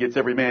 5:28 gets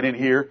every man in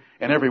here,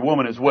 and every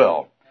woman as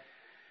well.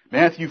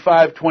 Matthew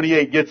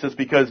 5:28 gets us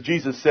because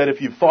Jesus said, if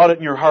you've thought it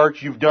in your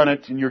heart, you've done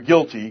it, and you're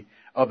guilty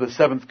of the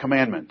seventh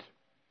commandment.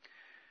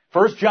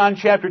 1 John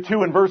chapter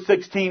 2 and verse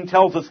 16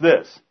 tells us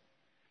this.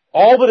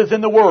 All that is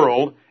in the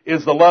world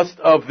is the lust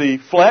of the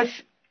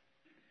flesh,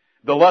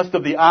 the lust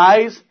of the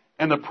eyes,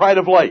 and the pride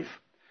of life.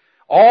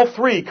 All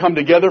three come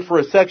together for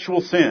a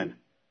sexual sin.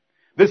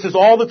 This is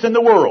all that's in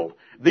the world.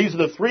 These are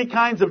the three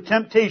kinds of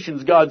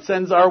temptations God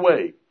sends our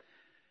way.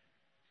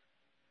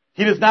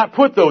 He does not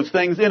put those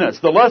things in us.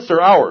 The lusts are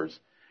ours.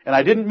 And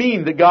I didn't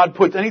mean that God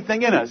puts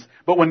anything in us,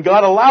 but when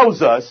God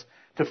allows us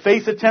to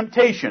face a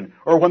temptation,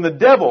 or when the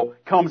devil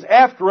comes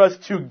after us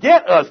to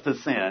get us to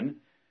sin,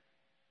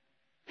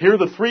 here are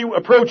the three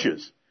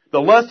approaches.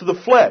 The lust of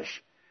the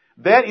flesh.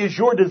 That is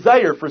your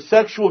desire for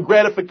sexual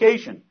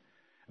gratification.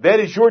 That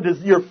is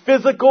your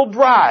physical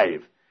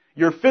drive,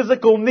 your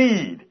physical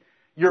need,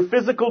 your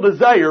physical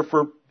desire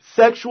for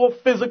sexual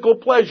physical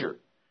pleasure.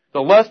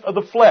 The lust of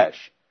the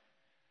flesh.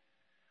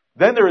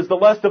 Then there is the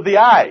lust of the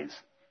eyes.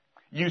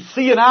 You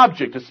see an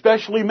object,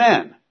 especially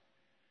men.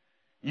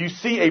 You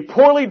see a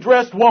poorly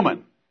dressed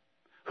woman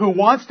who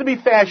wants to be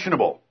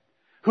fashionable,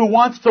 who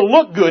wants to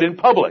look good in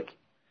public.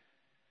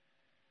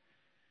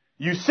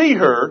 You see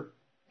her,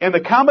 and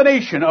the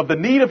combination of the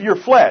need of your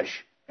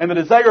flesh and the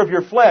desire of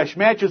your flesh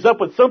matches up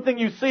with something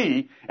you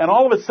see, and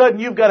all of a sudden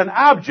you've got an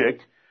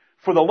object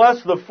for the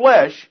lust of the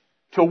flesh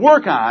to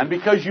work on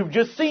because you've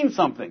just seen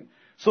something.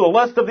 So the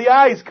lust of the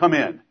eyes come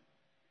in.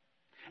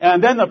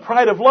 And then the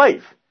pride of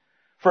life,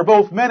 for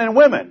both men and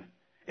women,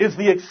 is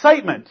the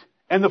excitement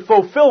and the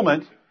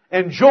fulfillment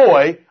and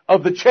joy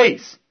of the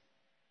chase.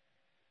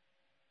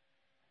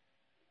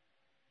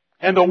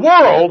 And the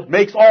world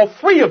makes all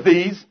three of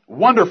these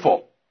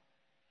wonderful.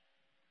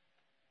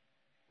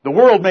 The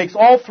world makes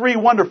all three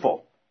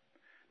wonderful.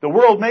 The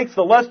world makes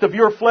the lust of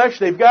your flesh.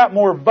 They've got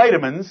more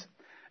vitamins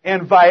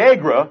and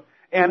Viagra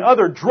and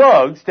other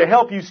drugs to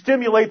help you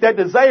stimulate that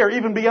desire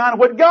even beyond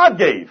what God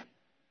gave.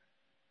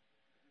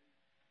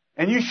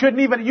 And you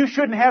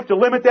shouldn't have to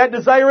limit that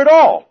desire at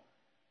all.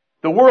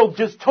 The world's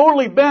just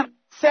totally bent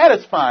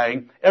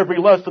satisfying every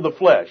lust of the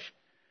flesh.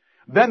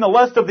 Then the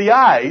lust of the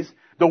eyes,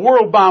 the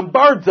world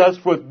bombards us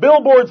with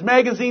billboards,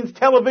 magazines,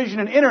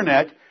 television, and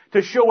internet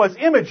to show us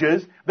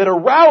images that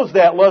arouse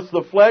that lust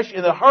of the flesh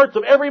in the hearts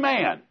of every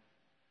man.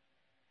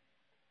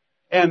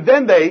 And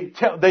then they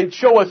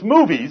show us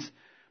movies,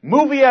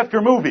 movie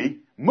after movie,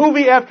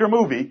 movie after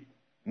movie,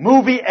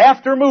 movie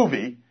after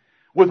movie,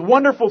 with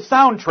wonderful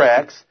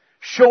soundtracks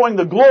showing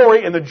the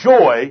glory and the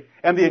joy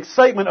and the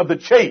excitement of the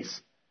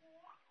chase.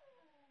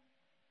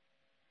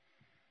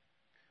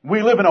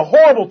 We live in a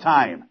horrible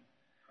time.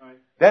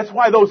 That's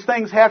why those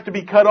things have to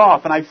be cut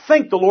off. And I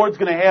think the Lord's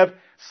going to have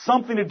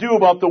something to do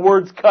about the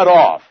words cut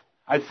off.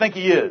 I think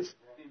He is.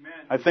 Amen.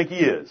 I think He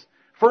is.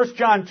 1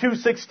 John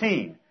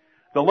 2:16.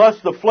 The lust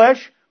of the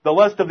flesh, the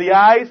lust of the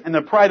eyes, and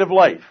the pride of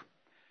life.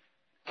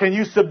 Can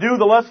you subdue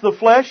the lust of the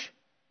flesh?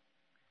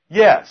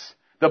 Yes.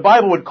 The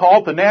Bible would call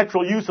it the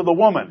natural use of the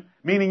woman,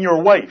 meaning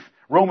your wife.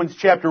 Romans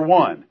chapter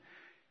 1.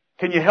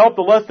 Can you help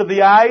the lust of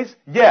the eyes?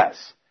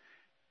 Yes.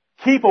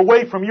 Keep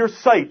away from your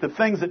sight the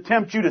things that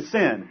tempt you to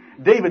sin.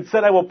 David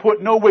said, I will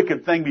put no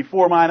wicked thing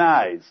before mine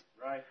eyes.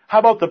 Right. How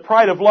about the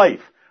pride of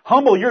life?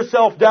 Humble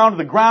yourself down to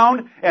the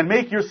ground and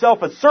make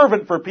yourself a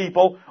servant for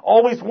people,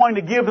 always wanting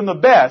to give them the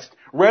best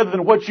rather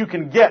than what you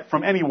can get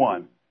from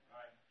anyone.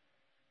 Right.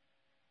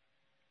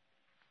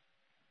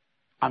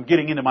 I'm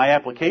getting into my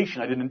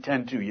application. I didn't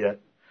intend to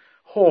yet.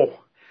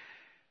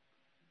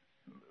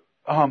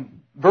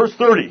 Verse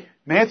 30,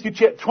 Matthew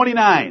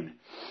 29.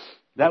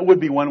 That would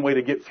be one way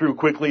to get through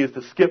quickly, is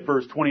to skip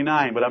verse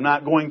 29, but I'm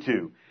not going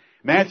to.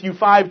 Matthew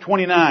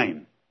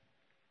 5:29.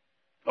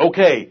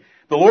 Okay,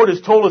 the Lord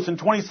has told us in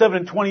 27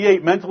 and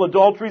 28, mental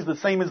adultery is the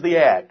same as the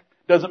act.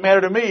 Doesn't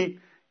matter to me.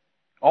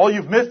 All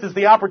you've missed is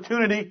the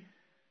opportunity.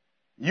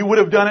 You would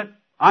have done it.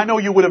 I know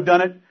you would have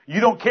done it.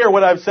 You don't care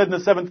what I've said in the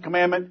 7th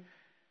commandment.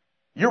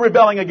 You're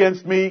rebelling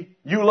against me.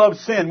 You love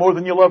sin more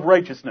than you love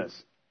righteousness.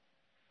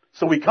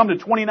 So we come to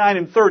 29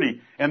 and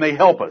 30, and they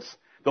help us.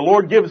 The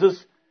Lord gives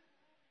us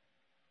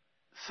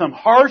some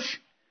harsh,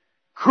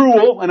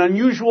 cruel, and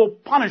unusual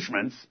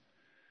punishments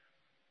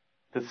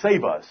to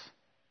save us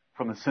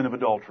from the sin of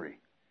adultery.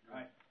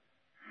 Right.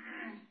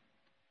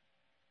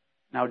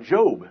 Now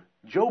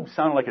Job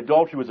sounded like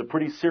adultery was a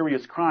pretty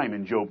serious crime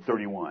in Job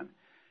 31.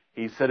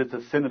 He said it's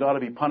a sin that ought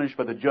to be punished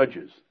by the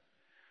judges.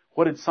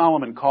 What did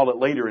Solomon call it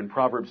later in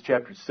Proverbs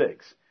chapter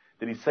 6?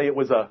 Did he say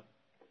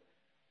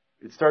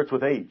it starts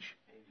with H,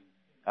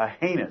 a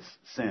heinous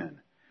sin?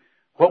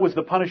 What was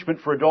the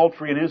punishment for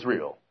adultery in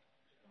Israel?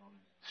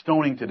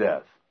 Stoning to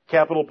death.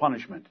 Capital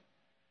punishment.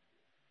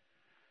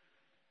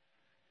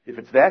 If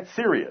it's that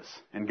serious,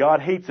 and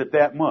God hates it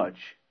that much,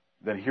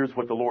 then here's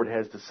what the Lord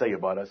has to say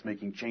about us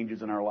making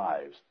changes in our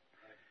lives.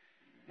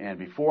 And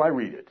before I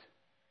read it,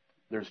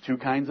 there's two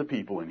kinds of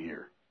people in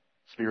here.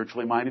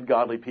 Spiritually minded,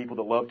 godly people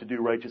that love to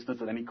do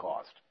righteousness at any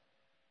cost.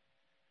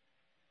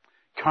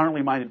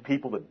 Carnally minded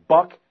people that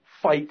buck,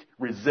 fight,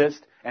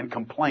 resist, and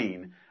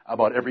complain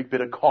about every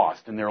bit of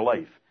cost in their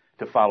life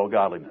to follow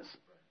godliness.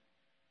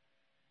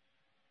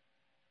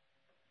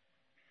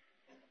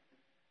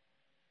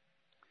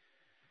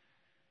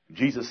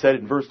 Jesus said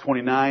in verse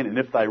 29, and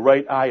if thy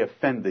right eye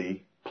offend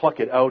thee, pluck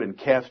it out and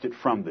cast it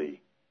from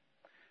thee.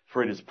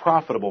 For it is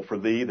profitable for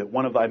thee that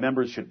one of thy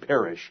members should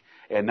perish,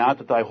 and not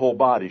that thy whole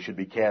body should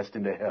be cast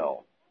into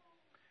hell.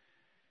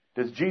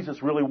 Does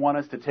Jesus really want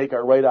us to take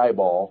our right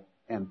eyeball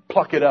and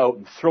pluck it out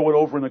and throw it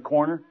over in the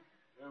corner?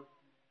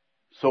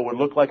 So it would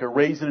look like a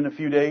raisin in a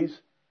few days?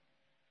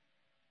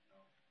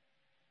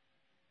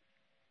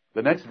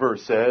 The next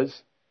verse says,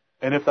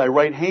 and if thy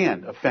right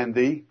hand offend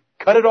thee,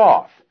 cut it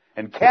off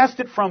and cast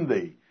it from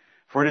thee.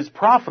 For it is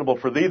profitable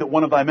for thee that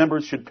one of thy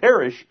members should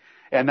perish,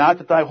 and not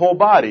that thy whole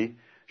body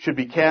should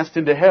be cast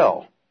into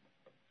hell.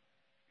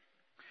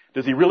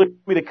 Does he really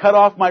want me to cut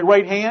off my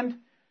right hand?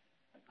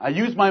 I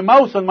use my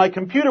mouse on my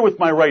computer with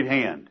my right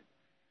hand.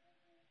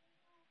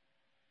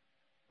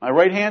 My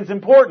right hand's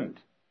important.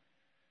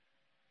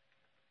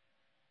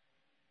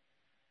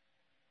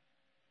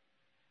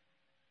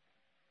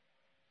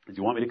 Does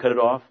he want me to cut it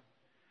off?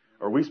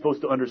 Or are we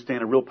supposed to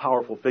understand a real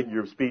powerful figure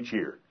of speech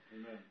here?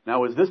 Amen.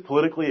 Now, is this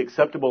politically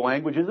acceptable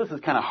language? This is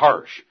kind of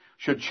harsh.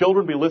 Should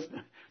children be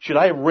listening? Should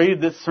I have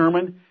rated this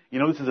sermon? You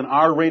know, this is an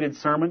R-rated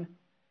sermon.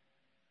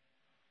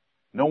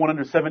 No one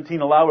under 17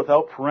 allowed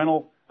without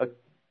parental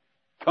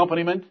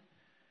accompaniment?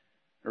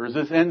 Or is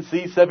this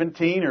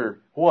NC-17 or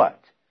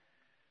what?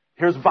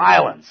 Here's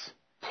violence.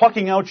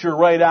 Plucking out your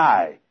right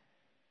eye.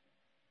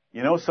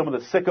 You know, some of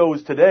the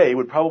sickos today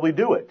would probably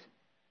do it.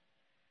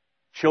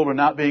 Children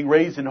not being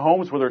raised in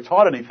homes where they're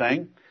taught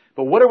anything.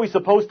 But what are we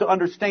supposed to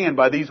understand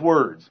by these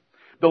words?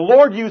 The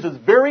Lord uses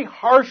very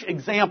harsh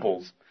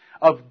examples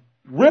of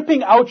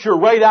ripping out your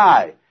right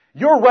eye.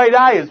 Your right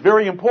eye is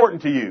very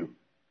important to you.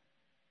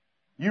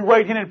 You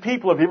right-handed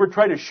people, have you ever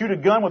tried to shoot a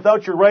gun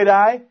without your right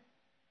eye?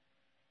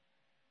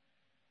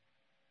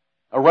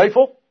 A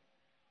rifle?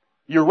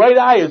 Your right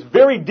eye is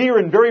very dear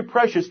and very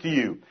precious to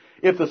you.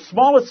 If the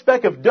smallest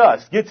speck of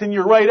dust gets in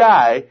your right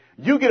eye,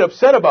 you get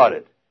upset about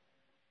it.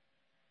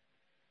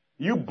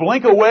 You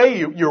blink away,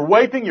 you're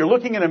wiping, you're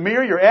looking in a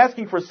mirror, you're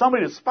asking for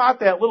somebody to spot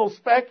that little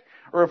speck,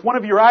 or if one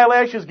of your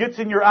eyelashes gets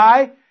in your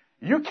eye,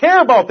 you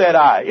care about that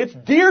eye. It's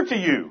dear to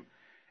you.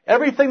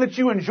 Everything that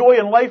you enjoy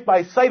in life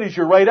by sight is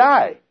your right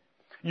eye.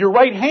 Your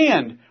right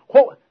hand,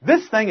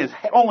 this thing is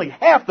only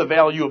half the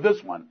value of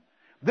this one.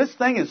 This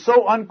thing is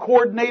so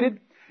uncoordinated.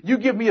 You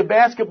give me a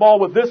basketball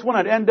with this one,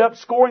 I'd end up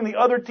scoring the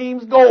other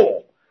team's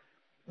goal.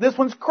 This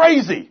one's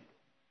crazy.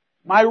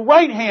 My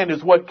right hand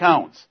is what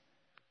counts.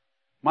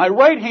 My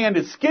right hand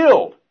is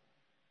skilled.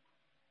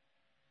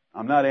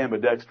 I'm not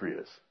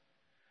ambidextrous.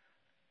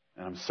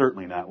 And I'm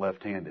certainly not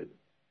left-handed.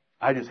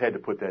 I just had to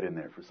put that in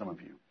there for some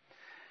of you.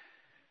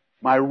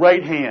 My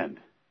right hand.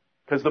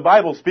 Because the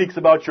Bible speaks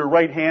about your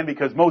right hand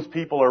because most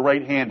people are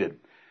right-handed.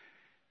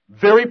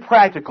 Very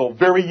practical,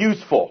 very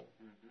useful.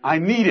 I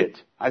need it.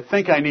 I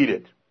think I need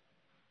it.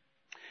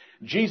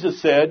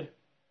 Jesus said,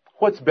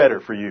 what's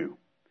better for you?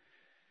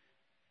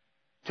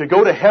 To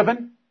go to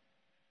heaven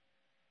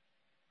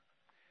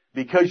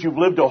because you've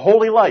lived a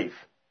holy life.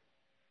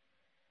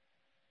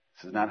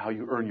 This is not how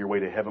you earn your way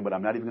to heaven, but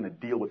I'm not even going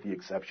to deal with the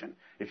exception.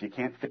 If you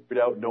can't figure it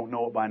out and don't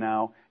know it by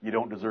now, you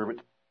don't deserve it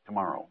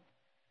tomorrow.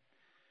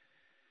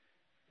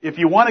 If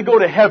you want to go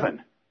to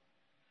heaven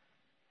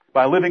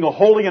by living a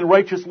holy and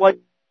righteous life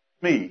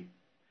with me,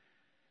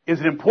 is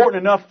it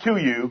important enough to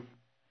you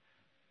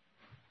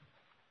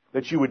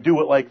that you would do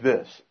it like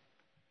this?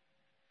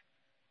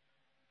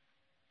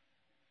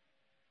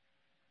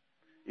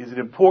 Is it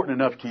important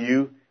enough to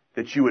you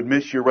that you would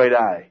miss your right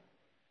eye?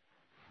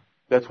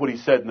 That's what he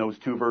said in those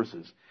two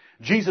verses.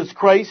 Jesus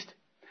Christ,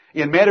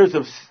 in matters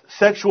of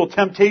sexual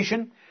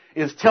temptation,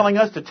 is telling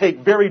us to take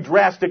very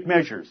drastic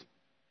measures.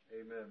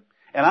 Amen.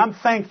 And I'm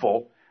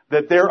thankful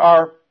that there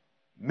are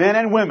men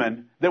and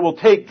women that will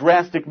take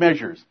drastic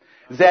measures.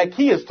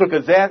 Zacchaeus took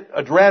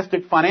a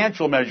drastic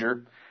financial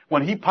measure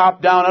when he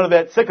popped down out of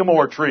that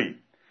sycamore tree.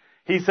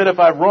 He said, if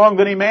I've wronged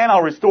any man,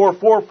 I'll restore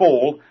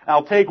fourfold.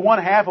 I'll take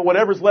 1/2 of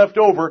whatever's left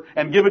over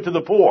and give it to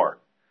the poor.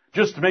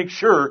 Just to make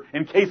sure,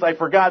 in case I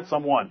forgot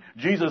someone.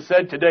 Jesus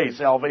said today,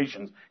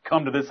 salvation's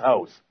come to this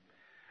house.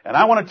 And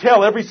I want to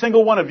tell every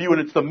single one of you,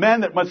 and it's the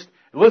men that must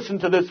listen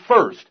to this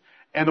first,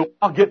 and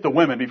I'll get the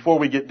women before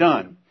we get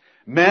done.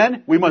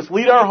 Men, we must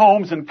lead our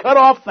homes and cut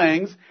off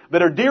things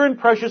that are dear and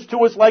precious to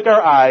us like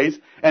our eyes,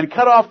 and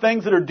cut off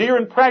things that are dear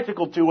and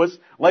practical to us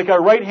like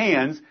our right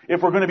hands,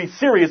 if we're going to be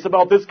serious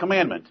about this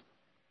commandment.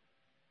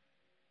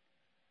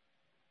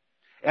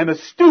 And the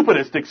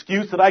stupidest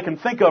excuse that I can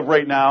think of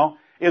right now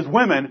is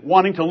women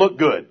wanting to look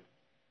good.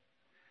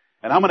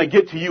 And I'm going to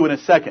get to you in a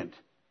second.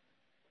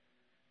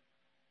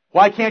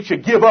 Why can't you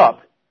give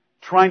up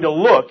trying to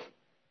look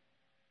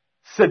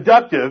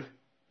seductive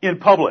in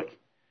public?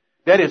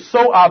 That is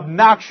so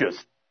obnoxious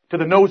to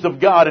the nose of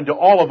God and to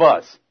all of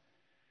us.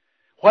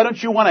 Why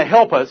don't you want to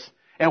help us,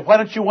 and why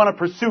don't you want to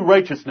pursue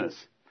righteousness?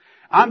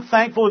 I'm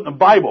thankful in the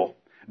Bible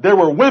there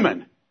were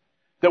women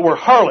that were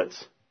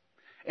harlots,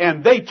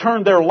 and they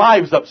turned their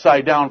lives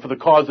upside down for the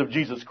cause of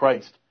Jesus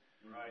Christ.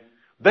 Right.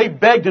 They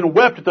begged and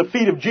wept at the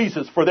feet of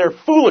Jesus for their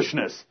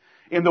foolishness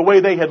in the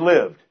way they had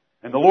lived,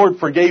 and the Lord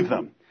forgave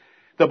them.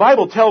 The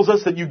Bible tells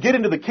us that you get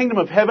into the kingdom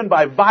of heaven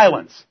by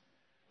violence.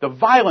 The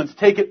violent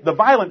take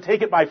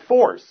it by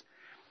force.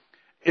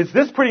 Is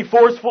this pretty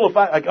forceful?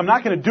 I'm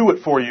not going to do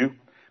it for you,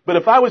 but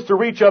if I was to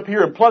reach up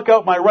here and pluck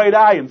out my right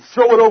eye and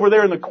throw it over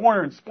there in the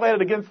corner and splat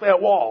it against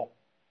that wall,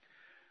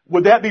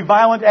 would that be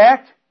violent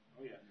act?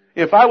 Oh,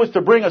 yeah. If I was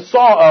to bring a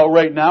saw out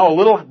right now, a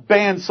little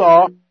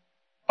bandsaw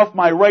off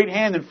my right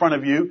hand in front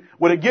of you,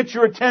 would it get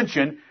your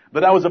attention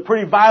that I was a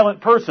pretty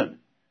violent person?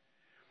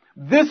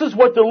 This is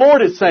what the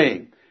Lord is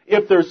saying.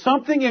 If there's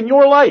something in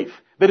your life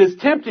that is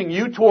tempting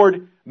you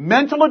toward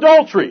mental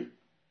adultery,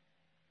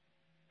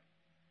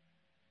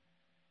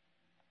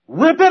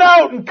 rip it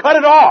out and cut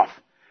it off.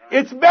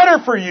 It's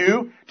better for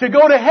you to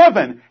go to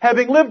heaven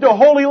having lived a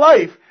holy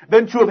life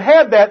than to have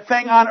had that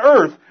thing on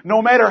earth,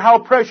 no matter how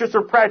precious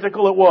or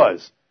practical it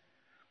was.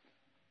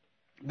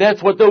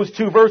 That's what those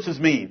two verses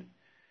mean.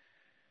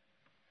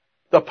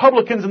 The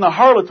publicans and the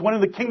harlots went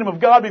into the kingdom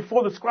of God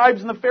before the scribes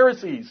and the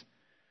Pharisees.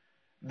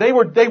 They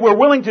were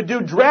willing to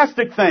do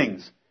drastic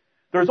things.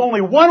 There's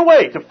only one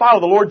way to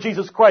follow the Lord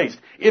Jesus Christ.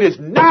 It's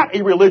not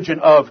a religion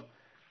of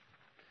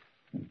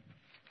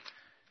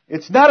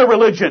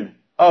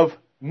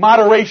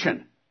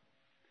moderation.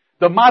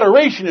 The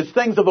moderation is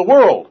things of the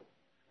world.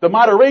 The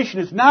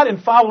moderation is not in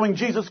following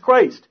Jesus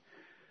Christ.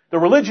 The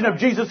religion of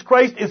Jesus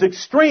Christ is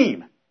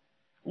extreme.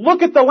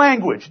 Look at the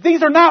language.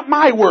 These are not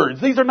my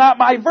words. These are not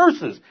my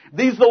verses.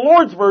 These are the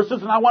Lord's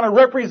verses, and I want to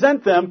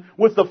represent them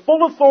with the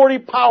full authority,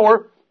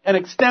 power, and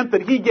extent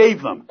that He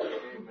gave them.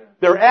 Amen.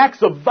 They're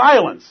acts of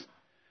violence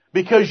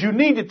because you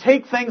need to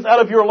take things out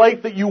of your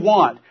life that you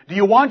want. Do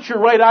you want your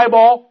right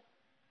eyeball?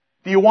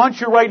 Do you want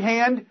your right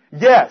hand?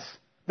 Yes.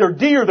 They're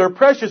dear. They're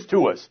precious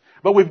to us.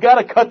 But we've got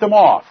to cut them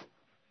off.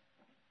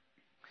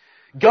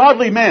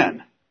 Godly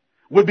men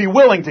would be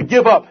willing to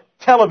give up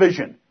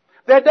television.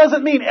 That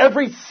doesn't mean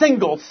every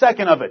single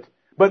second of it,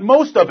 but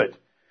most of it.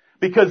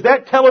 Because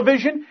that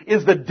television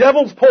is the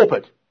devil's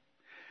pulpit.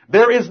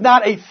 There is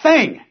not a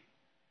thing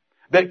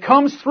that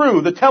comes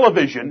through the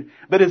television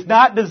that is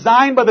not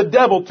designed by the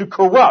devil to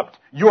corrupt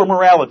your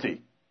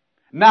morality.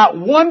 Not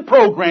one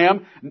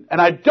program, and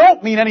I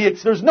don't mean any,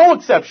 there's no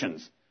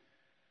exceptions.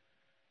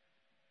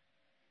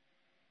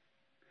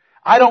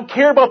 I don't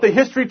care about the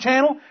History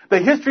Channel. The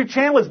History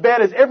Channel is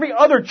bad as every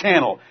other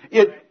channel.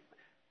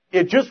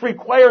 It just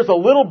requires a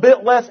little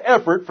bit less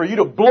effort for you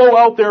to blow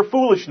out their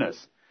foolishness.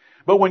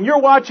 But when you're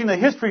watching the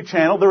History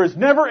Channel, there is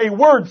never a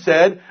word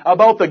said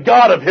about the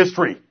God of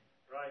history.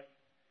 Right.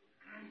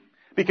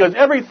 Because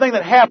everything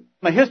that happens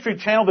on the History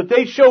Channel that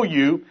they show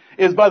you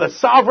is by the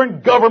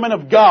sovereign government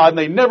of God, and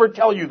they never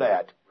tell you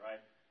that. Right.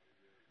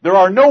 There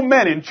are no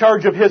men in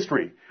charge of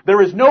history.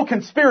 There is no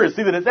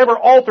conspiracy that has ever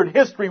altered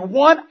history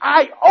one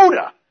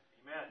iota. Amen.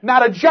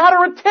 Not a jot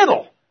or a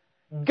tittle.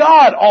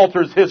 God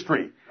alters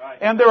history. Right.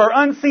 And there are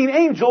unseen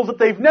angels that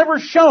they've never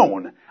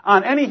shown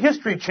on any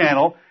History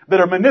Channel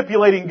that are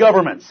manipulating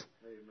governments.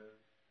 Amen.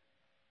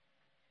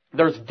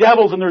 There's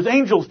devils and there's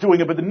angels doing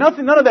it, but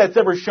none of that's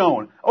ever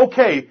shown.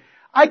 Okay,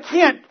 I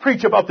can't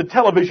preach about the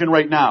television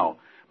right now.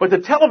 But the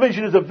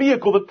television is a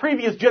vehicle that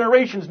previous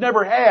generations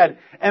never had,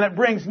 and it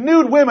brings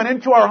nude women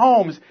into our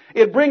homes.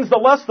 It brings the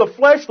lust of the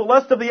flesh, the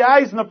lust of the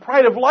eyes, and the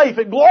pride of life.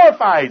 It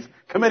glorifies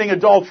committing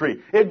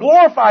adultery. It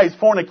glorifies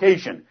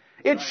fornication.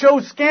 It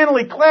shows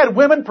scantily clad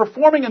women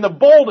performing in the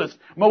boldest,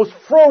 most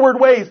forward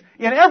ways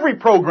in every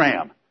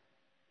program.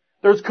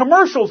 There's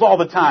commercials all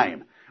the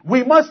time.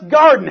 We must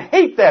guard and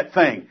hate that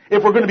thing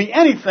if we're going to be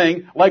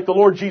anything like the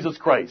Lord Jesus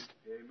Christ.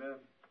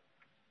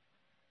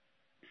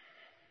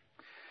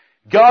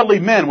 Godly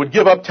men would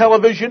give up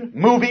television,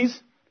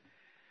 movies,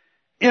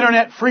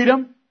 internet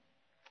freedom,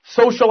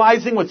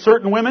 socializing with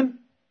certain women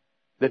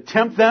that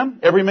tempt them,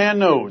 every man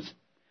knows,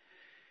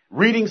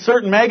 reading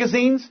certain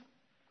magazines,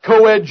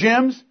 co-ed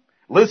gyms,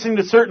 listening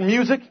to certain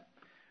music,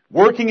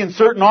 working in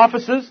certain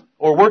offices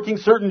or working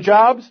certain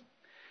jobs,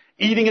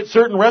 eating at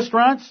certain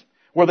restaurants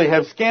where they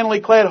have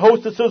scantily clad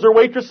hostesses or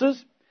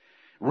waitresses,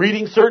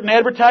 reading certain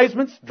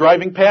advertisements,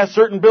 driving past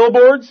certain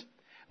billboards.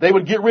 They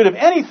would get rid of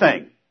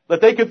anything that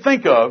they could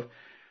think of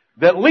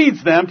that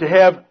leads them to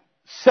have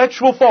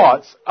sexual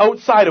thoughts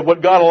outside of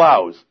what God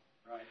allows.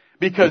 Right.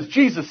 Because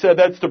Jesus said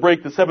that's to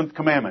break the seventh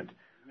commandment.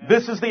 Amen.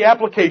 This is the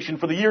application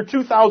for the year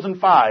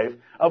 2005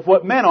 of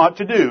what men ought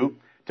to do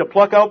to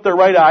pluck out their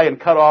right eye and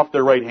cut off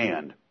their right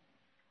hand.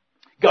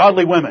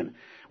 Godly women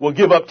will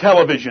give up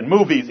television,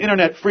 movies,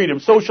 internet freedom,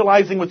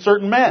 socializing with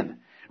certain men,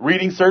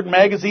 reading certain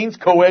magazines,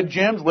 co-ed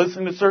gyms,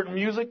 listening to certain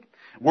music,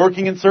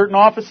 working in certain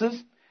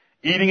offices,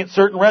 eating at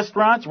certain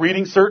restaurants,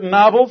 reading certain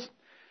novels,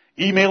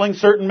 emailing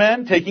certain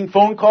men, taking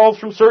phone calls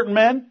from certain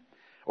men,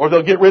 or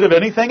they'll get rid of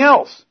anything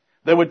else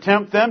that would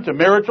tempt them to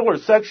marital or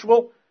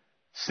sexual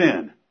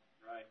sin.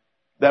 Right.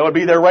 That would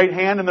be their right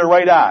hand and their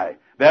right eye.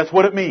 That's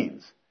what it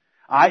means.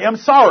 I am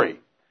sorry,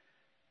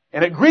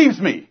 and it grieves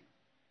me,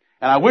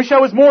 and I wish I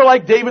was more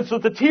like David so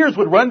that the tears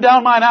would run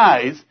down mine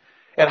eyes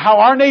at how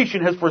our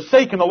nation has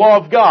forsaken the law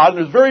of God, and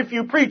there's very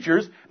few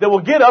preachers that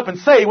will get up and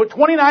say what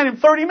 29 and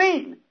 30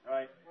 mean.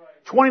 Right.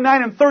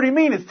 29 and 30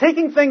 mean is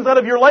taking things out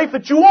of your life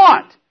that you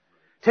want.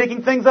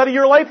 Taking things out of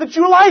your life that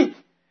you like.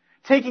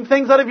 Taking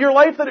things out of your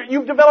life that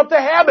you've developed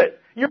a habit.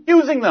 You're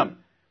using them.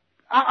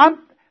 I'm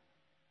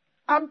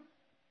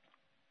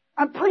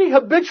pretty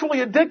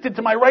habitually addicted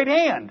to my right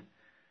hand.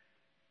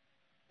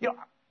 You know,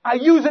 I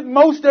use it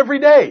most every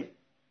day.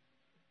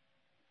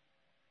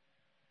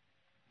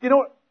 You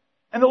know,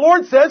 and the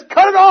Lord says,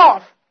 cut it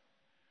off.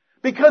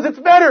 Because it's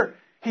better.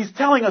 He's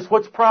telling us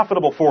what's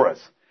profitable for us.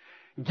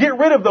 Get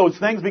rid of those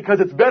things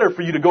because it's better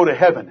for you to go to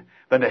heaven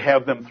than to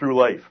have them through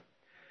life.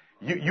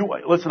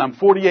 Listen, I'm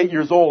 48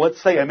 years old.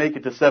 Let's say I make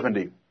it to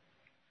 70.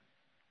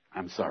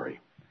 I'm sorry.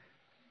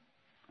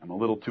 I'm a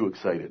little too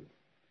excited.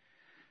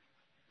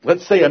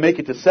 Let's say I make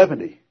it to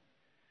 70.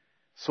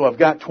 So I've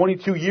got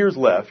 22 years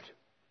left.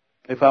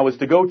 If I was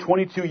to go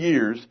 22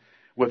 years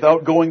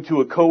without going to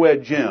a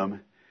co-ed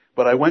gym,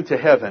 but I went to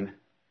heaven,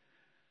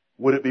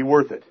 would it be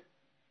worth it?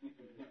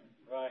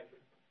 Right.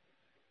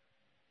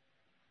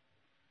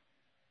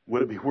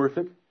 Would it be worth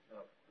it?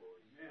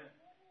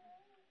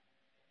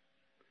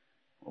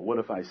 Well, what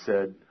if I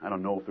said, I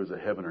don't know if there's a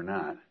heaven or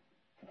not?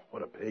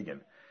 What a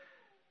pagan.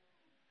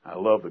 I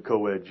love the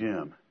co-ed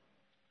gym.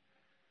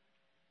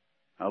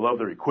 I love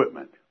their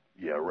equipment.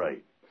 Yeah,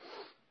 right.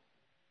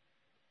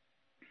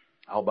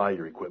 I'll buy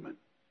your equipment.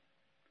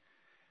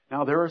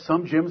 Now, there are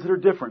some gyms that are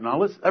different. Now,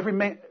 listen,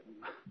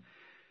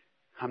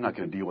 I'm not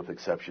going to deal with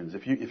exceptions.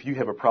 If you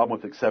have a problem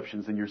with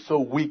exceptions, then you're so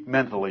weak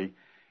mentally,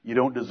 you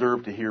don't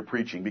deserve to hear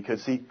preaching.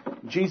 Because, see,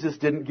 Jesus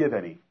didn't give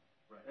any.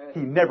 Right. He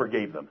never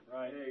gave them.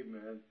 Right.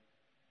 Amen.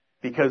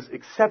 Because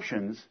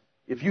exceptions,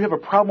 if you have a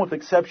problem with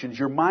exceptions,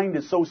 your mind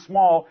is so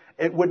small,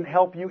 it wouldn't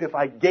help you if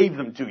I gave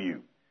them to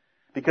you.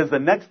 Because the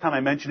next time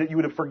I mention it, you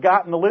would have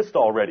forgotten the list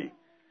already.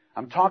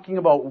 I'm talking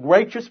about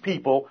righteous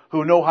people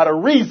who know how to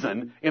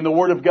reason in the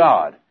Word of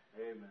God.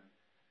 Amen.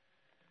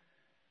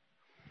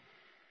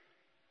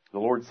 The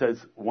Lord says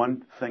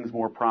one thing's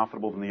more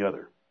profitable than the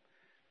other.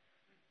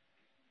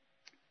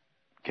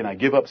 Can I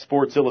give up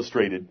Sports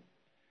Illustrated?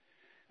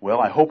 Well,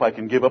 I hope I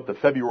can give up the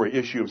February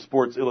issue of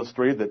Sports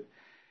Illustrated that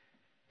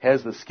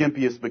has the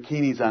skimpiest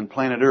bikinis on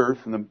planet Earth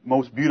and the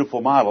most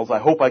beautiful models. I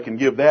hope I can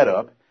give that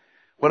up.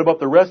 What about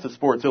the rest of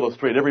Sports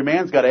Illustrated? Every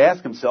man's got to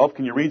ask himself,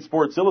 can you read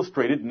Sports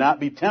Illustrated and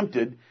not be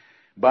tempted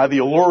by the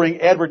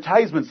alluring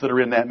advertisements that are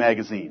in that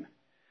magazine?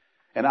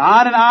 And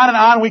on and on and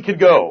on we could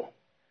go.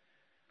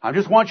 I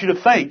just want you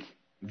to think.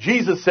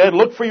 Jesus said,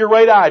 look for your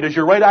right eye. Does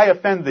your right eye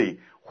offend thee?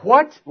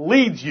 What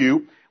leads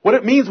you? What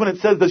it means when it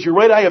says, does your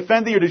right eye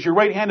offend thee or does your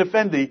right hand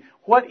offend thee?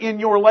 What in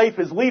your life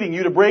is leading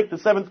you to break the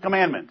seventh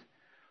commandment?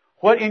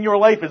 What in your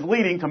life is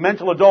leading to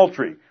mental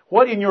adultery?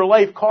 What in your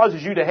life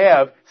causes you to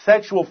have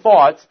sexual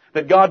thoughts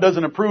that God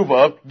doesn't approve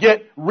of?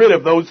 Get rid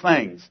of those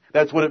things.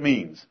 That's what it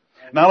means.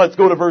 Now let's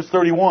go to verse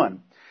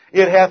 31.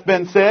 It hath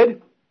been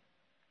said,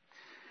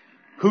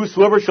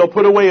 whosoever shall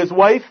put away his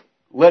wife,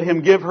 let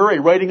him give her a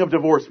writing of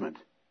divorcement.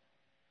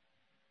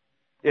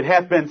 It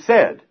hath been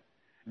said.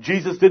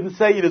 Jesus didn't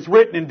say it is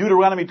written in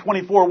Deuteronomy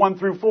 24, 1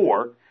 through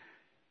 4.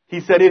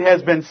 He said it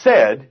has been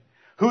said,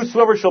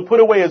 whosoever shall put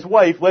away his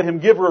wife, let him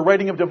give her a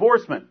writing of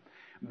divorcement.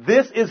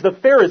 This is the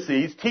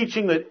Pharisees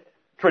teaching the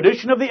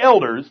tradition of the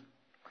elders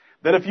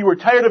that if you were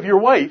tired of your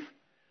wife,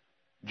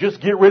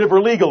 just get rid of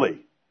her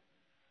legally.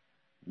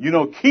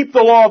 Keep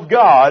the law of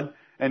God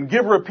and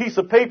give her a piece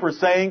of paper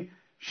saying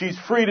she's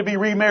free to be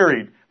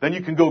remarried. Then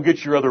you can go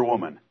get your other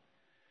woman.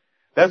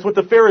 That's what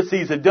the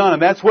Pharisees had done,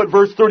 and that's what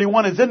verse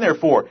 31 is in there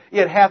for.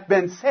 It hath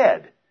been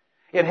said.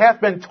 It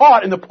hath been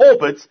taught in the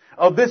pulpits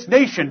of this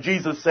nation,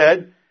 Jesus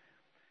said,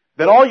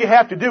 that all you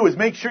have to do is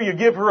make sure you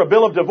give her a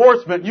bill of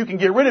divorcement, you can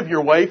get rid of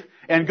your wife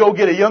and go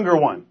get a younger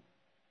one.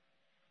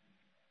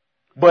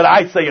 But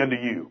I say unto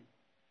you,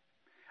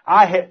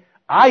 I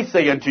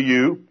say unto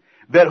you,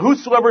 that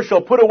whosoever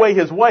shall put away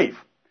his wife,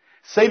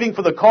 saving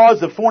for the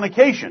cause of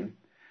fornication,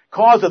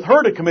 causeth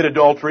her to commit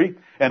adultery,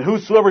 and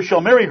whosoever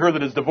shall marry her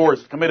that is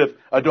divorced committeth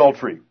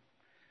adultery.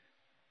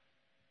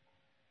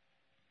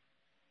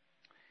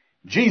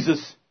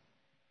 Jesus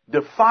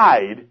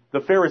defied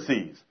the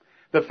Pharisees.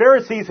 The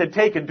Pharisees had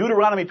taken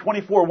Deuteronomy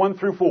 24, 1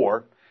 through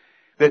 4,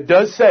 that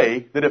does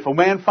say that if a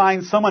man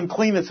finds some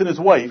uncleanness in his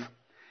wife,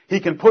 he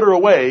can put her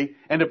away,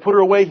 and to put her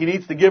away, he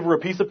needs to give her a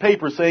piece of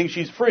paper saying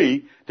she's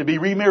free to be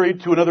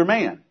remarried to another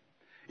man.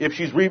 If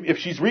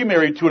she's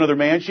remarried to another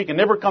man, she can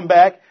never come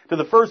back to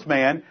the first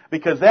man,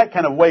 because that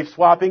kind of wife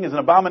swapping is an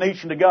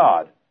abomination to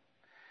God.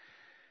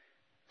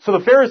 So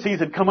the Pharisees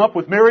had come up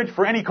with marriage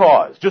for any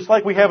cause, just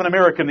like we have in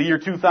America in the year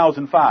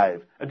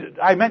 2005.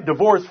 I meant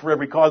divorce for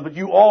every cause, but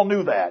you all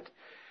knew that.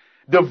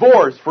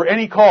 Divorce for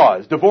any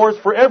cause, divorce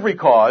for every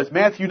cause.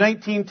 Matthew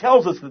 19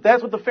 tells us that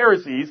that's what the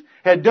Pharisees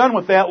had done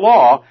with that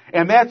law,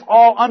 and that's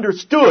all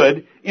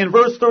understood in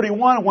verse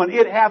 31 when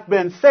it hath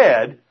been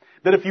said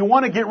that if you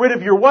want to get rid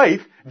of your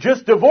wife,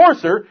 just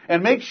divorce her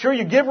and make sure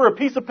you give her a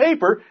piece of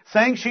paper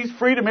saying she's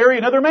free to marry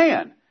another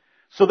man.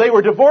 So they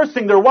were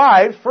divorcing their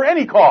wives for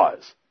any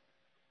cause.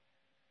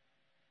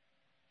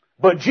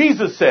 But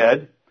Jesus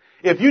said,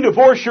 if you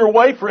divorce your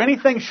wife for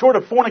anything short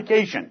of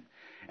fornication,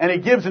 and he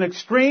gives an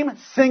extreme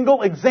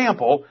single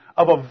example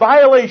of a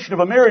violation of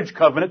a marriage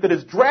covenant that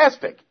is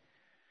drastic.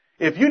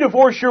 If you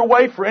divorce your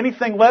wife for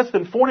anything less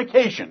than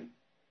fornication,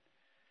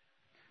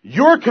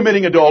 you're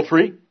committing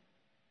adultery.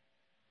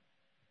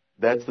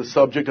 That's the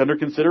subject under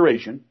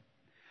consideration.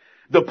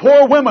 The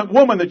poor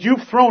woman that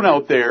you've thrown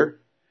out there,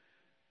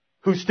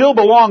 who still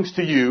belongs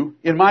to you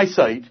in my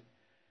sight,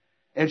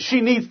 and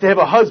she needs to have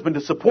a husband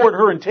to support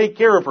her and take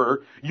care of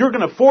her, you're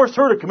going to force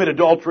her to commit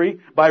adultery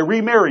by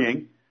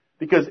remarrying,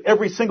 because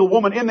every single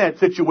woman in that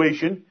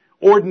situation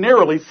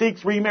ordinarily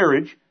seeks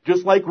remarriage,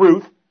 just like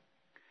Ruth.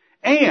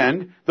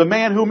 And the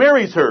man who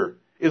marries her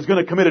is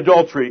going to commit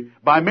adultery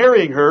by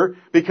marrying her,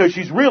 because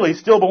she's really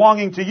still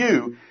belonging to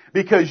you.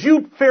 Because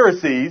you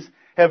Pharisees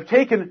have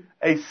taken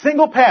a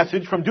single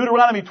passage from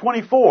Deuteronomy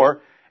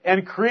 24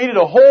 and created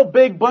a whole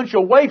big bunch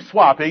of wife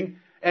swapping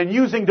and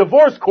using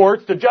divorce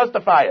courts to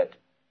justify it.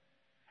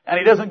 And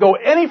he doesn't go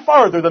any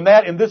farther than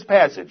that in this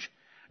passage.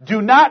 Do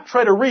not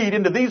try to read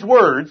into these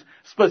words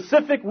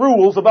specific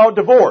rules about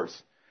divorce.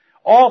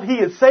 All he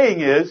is saying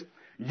is,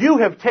 you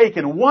have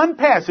taken one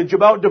passage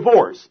about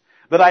divorce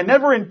that I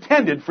never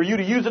intended for you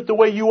to use it the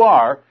way you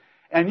are,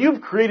 and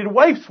you've created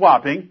wife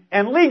swapping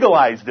and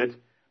legalized it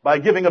by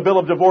giving a bill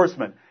of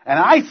divorcement. And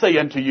I say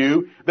unto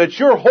you that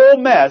your whole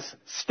mess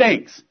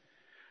stinks.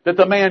 that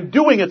the man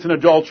doing it's an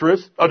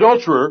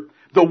adulterer.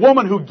 The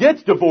woman who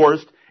gets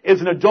divorced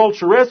is an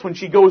adulteress when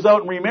she goes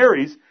out and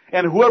remarries,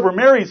 and whoever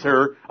marries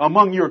her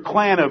among your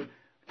clan of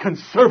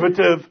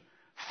conservative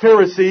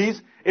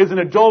Pharisees is an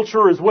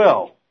adulterer as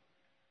well.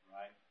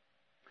 Right.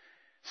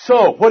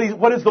 So,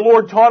 what has the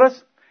Lord taught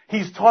us?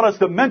 He's taught us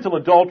that mental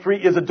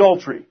adultery is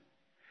adultery.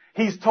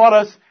 He's taught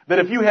us that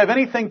if you have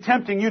anything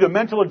tempting you to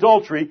mental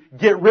adultery,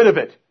 get rid of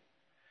it.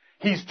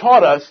 He's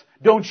taught us,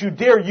 don't you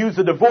dare use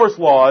the divorce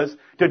laws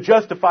to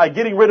justify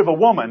getting rid of a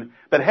woman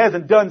that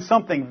hasn't done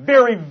something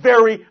very,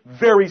 very,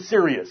 very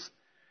serious.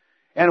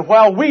 And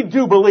while we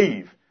do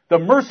believe the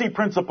mercy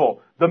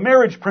principle, the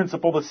marriage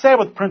principle, the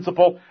Sabbath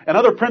principle, and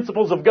other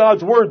principles of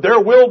God's Word,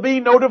 there will be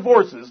no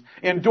divorces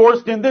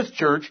endorsed in this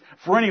church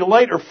for any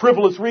light or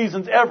frivolous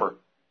reasons ever.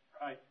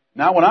 Right.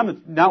 Not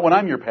when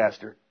I'm your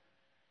pastor.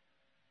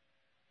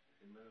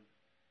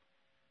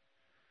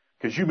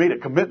 Because you made a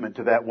commitment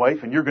to that wife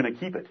and you're going to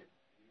keep it.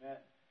 Amen.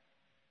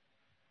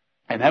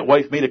 And that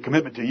wife made a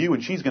commitment to you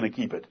and she's going to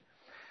keep it.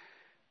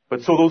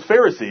 But so those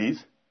Pharisees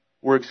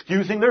were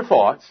excusing their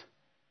thoughts,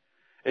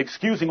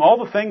 excusing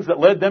all the things that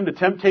led them to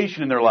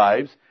temptation in their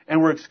lives,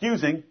 and were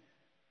excusing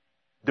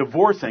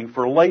divorcing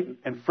for light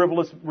and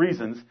frivolous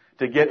reasons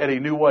to get at a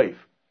new wife.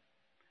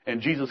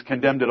 And Jesus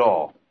condemned it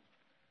all.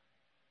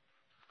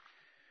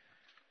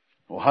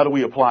 Well, how do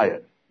we apply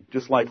it?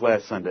 Just like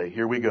last Sunday,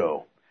 here we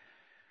go.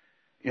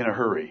 In a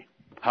hurry.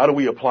 How do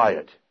we apply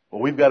it?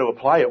 Well, we've got to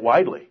apply it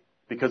widely,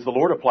 because the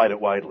Lord applied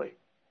it widely.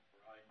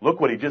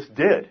 Look what He just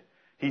did.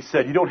 He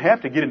said, you don't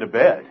have to get into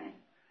bed.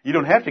 You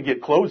don't have to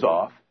get clothes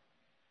off.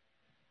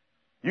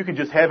 You can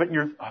just have it in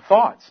your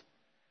thoughts.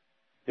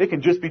 It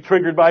can just be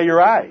triggered by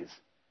your eyes.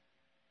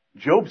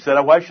 Job said,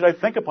 why should I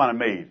think upon a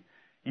maid?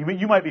 You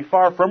might be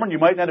far from her and you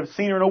might not have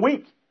seen her in a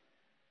week.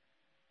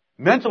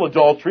 Mental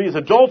adultery is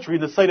adultery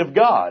in the sight of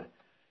God.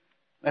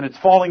 And it's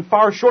falling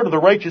far short of the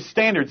righteous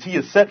standards He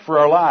has set for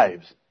our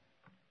lives.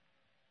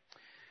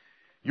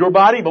 Your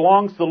body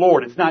belongs to the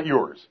Lord. It's not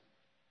yours.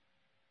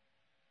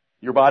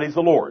 Your body's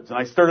the Lord's. And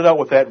I started out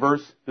with that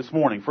verse this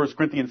morning, 1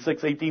 Corinthians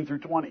 6, 18 through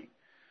 20.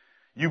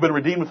 You've been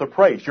redeemed with a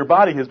price. Your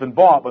body has been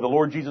bought by the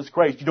Lord Jesus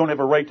Christ. You don't have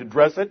a right to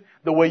dress it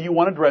the way you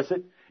want to dress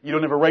it. You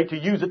don't have a right to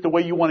use it the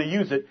way you want to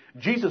use it.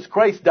 Jesus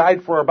Christ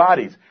died for our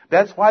bodies.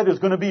 That's why there's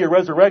going to be a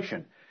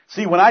resurrection.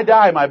 See, when I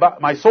die,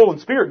 my soul and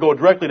spirit go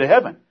directly to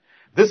heaven.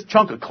 This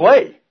chunk of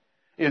clay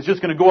is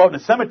just going to go out in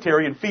a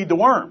cemetery and feed the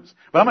worms.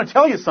 But I'm going to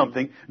tell you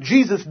something.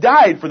 Jesus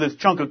died for this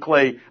chunk of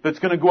clay that's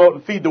going to go out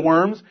and feed the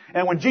worms.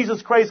 And when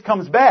Jesus Christ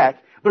comes back,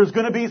 there's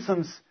going to be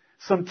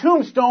some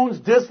tombstones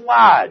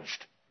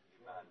dislodged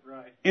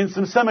in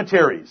some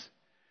cemeteries.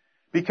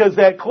 Because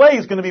that clay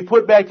is going to be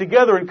put back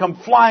together and come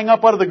flying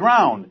up out of the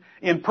ground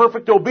in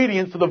perfect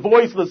obedience to the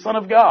voice of the Son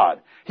of God.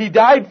 He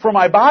died for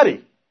my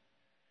body.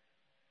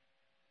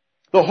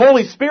 The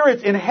Holy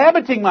Spirit's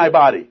inhabiting my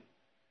body.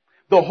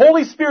 The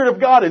Holy Spirit of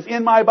God is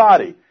in my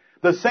body.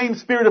 The same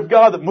Spirit of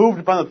God that moved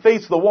upon the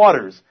face of the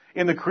waters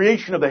in the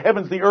creation of the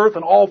heavens, the earth,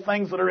 and all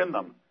things that are in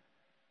them.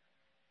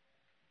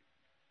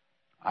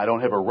 I don't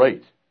have a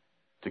right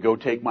to go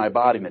take my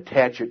body and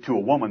attach it to a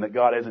woman that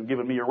God hasn't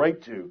given me a right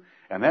to.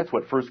 And that's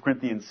what 1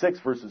 Corinthians 6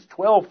 verses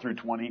 12 through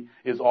 20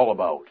 is all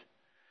about.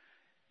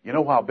 You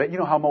know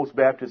how most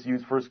Baptists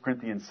use 1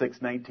 Corinthians 6,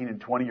 19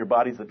 and 20, your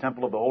body's the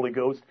temple of the Holy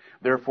Ghost,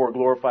 therefore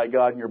glorify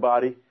God in your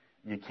body?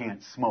 You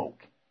can't smoke.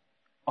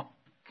 Oh,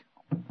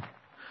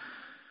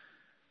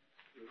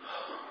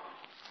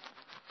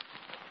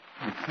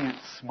 you can't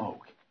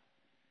smoke.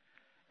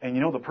 And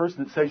the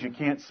person that says you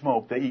can't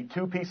smoke, they eat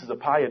 2 pieces of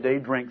pie a day,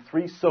 drink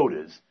 3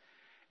 sodas,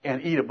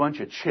 and eat a bunch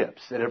of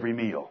chips at every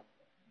meal.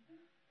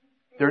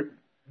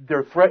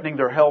 They're threatening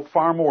their health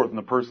far more than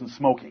the person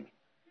smoking.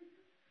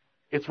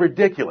 It's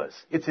ridiculous.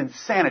 It's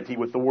insanity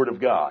with the Word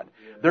of God.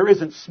 There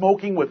isn't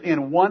smoking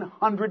within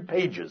 100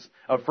 pages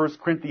of 1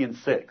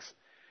 Corinthians 6.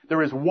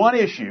 There is one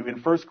issue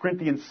in 1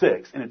 Corinthians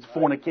 6, and it's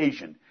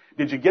fornication.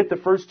 Did you get the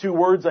first 2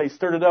 words I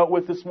started out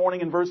with this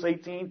morning in verse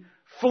 18?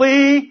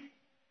 Flee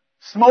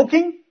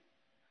smoking.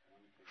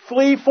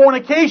 Flee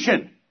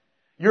fornication.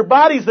 Your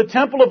body's the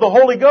temple of the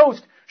Holy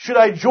Ghost. Should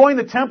I join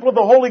the temple of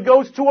the Holy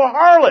Ghost to a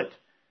harlot?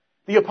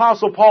 The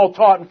Apostle Paul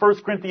taught in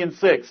 1 Corinthians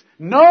 6.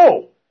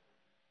 No!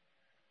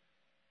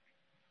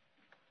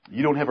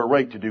 You don't have a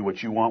right to do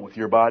what you want with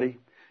your body.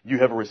 You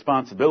have a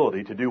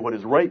responsibility to do what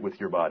is right with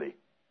your body.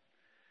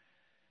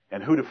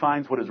 And who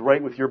defines what is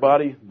right with your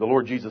body? The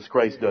Lord Jesus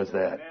Christ does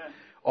that.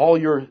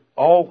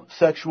 All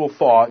sexual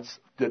thoughts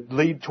that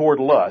lead toward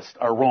lust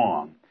are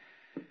wrong,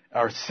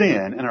 are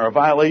sin, and are a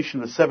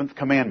violation of the 7th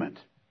commandment.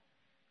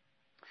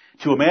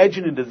 To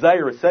imagine and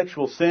desire a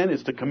sexual sin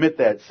is to commit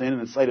that sin in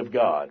the sight of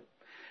God.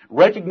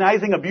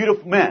 Recognizing a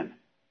beautiful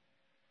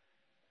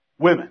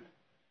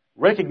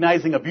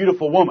recognizing a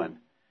beautiful woman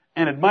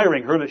and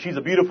admiring her that she's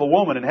a beautiful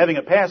woman and having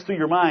it pass through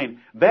your mind,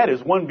 that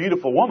is one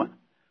beautiful woman.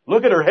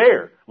 Look at her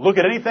hair. Look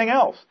at anything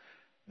else.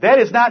 That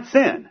is not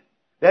sin.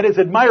 That is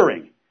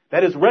admiring.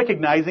 That is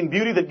recognizing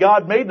beauty that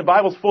God made, and the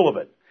Bible's full of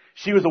it.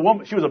 She was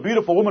a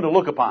beautiful woman to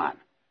look upon.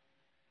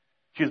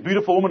 She was a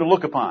beautiful woman to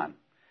look upon.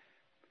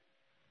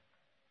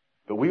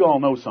 But we all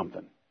know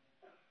something.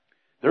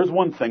 There's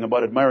one thing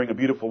about admiring a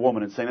beautiful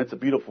woman and saying, that's a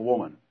beautiful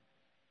woman.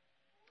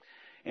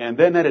 And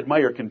then that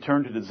admire can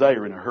turn to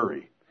desire in a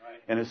hurry.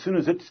 And as soon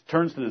as it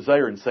turns to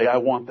desire and say, I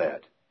want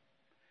that.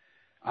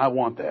 I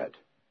want that.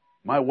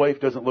 My wife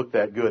doesn't look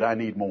that good. I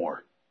need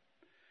more.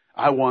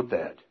 I want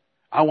that.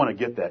 I want to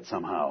get that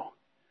somehow.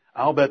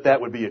 I'll bet that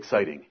would be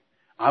exciting.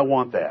 I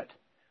want that.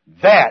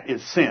 That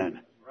is sin.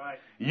 Right.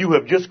 You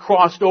have just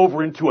crossed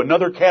over into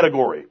another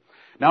category.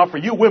 Now, for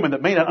you women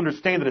that may not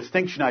understand the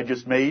distinction I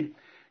just made,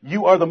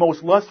 you are the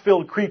most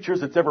lust-filled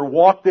creatures that's ever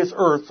walked this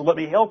earth, so let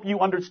me help you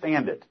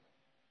understand it.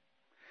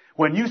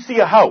 When you see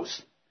a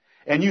house,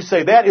 and you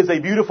say, that is a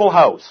beautiful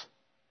house,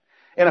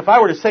 and if I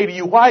were to say to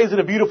you, why is it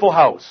a beautiful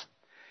house?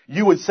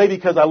 You would say,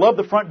 because I love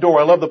the front door,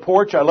 I love the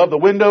porch, I love the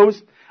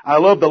windows, I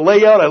love the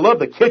layout, I love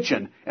the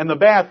kitchen, and the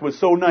bath was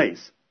so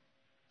nice.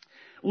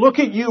 Look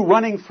at you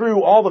running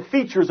through all the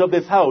features of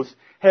this house.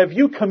 Have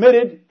you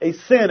committed a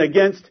sin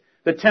against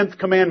the 10th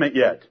commandment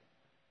yet?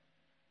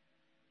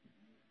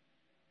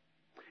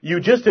 You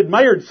just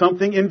admired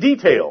something in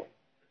detail.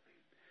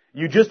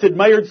 You just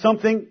admired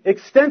something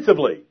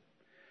extensively.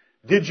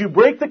 Did you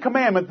break the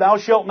commandment, thou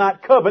shalt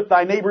not covet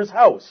thy neighbor's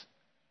house?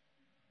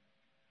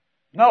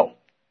 No.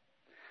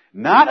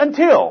 Not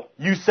until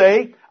you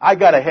say, I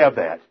gotta have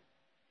that.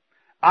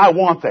 I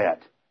want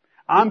that.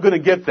 I'm gonna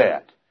get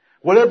that.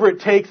 Whatever it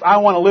takes, I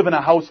want to live in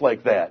a house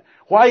like that.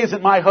 Why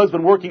isn't my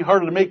husband working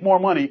harder to make more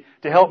money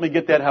to help me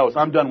get that house?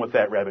 I'm done with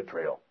that rabbit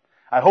trail.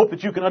 I hope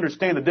that you can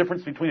understand the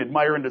difference between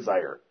admire and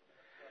desire.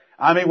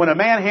 I mean, when a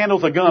man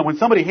handles a gun, when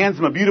somebody hands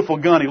him a beautiful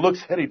gun, he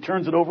looks at it, he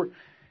turns it over,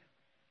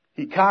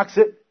 he cocks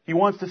it, he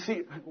wants to see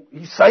it,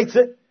 he sights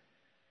it.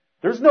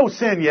 There's no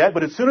sin yet,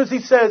 but as soon as he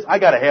says, I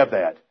gotta have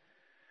that.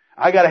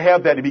 I gotta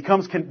have that. He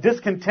becomes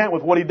discontent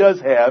with what he does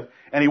have,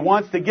 and he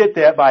wants to get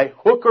that by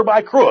hook or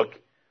by crook.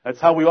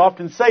 That's how we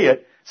often say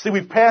it. See,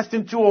 we've passed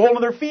into a whole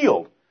other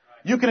field.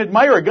 You can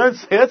admire a gun and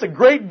say, that's a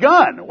great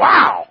gun.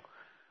 Wow!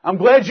 I'm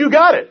glad you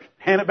got it.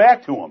 Hand it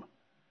back to him.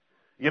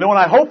 You know, and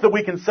I hope that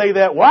we can say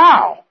that,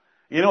 wow!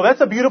 You know,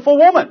 that's a beautiful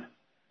woman.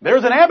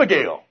 There's an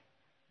Abigail.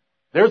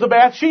 There's a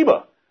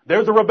Bathsheba.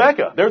 There's a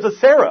Rebecca. There's a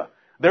Sarah.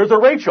 There's a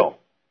Rachel.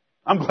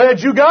 I'm glad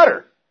you got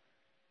her.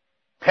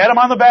 Pat him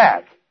on the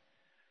back.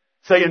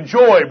 Say,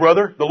 enjoy,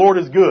 brother. The Lord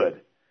is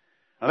good.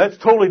 Now that's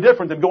totally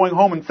different than going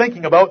home and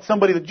thinking about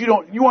somebody that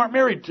you aren't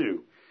married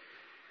to.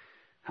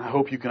 I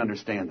hope you can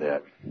understand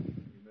that.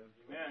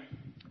 Amen.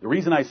 The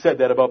reason I said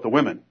that about the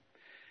women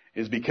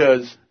is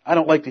because I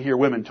don't like to hear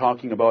women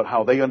talking about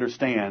how they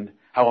understand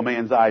how a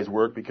man's eyes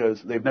work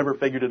because they've never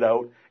figured it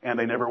out and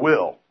they never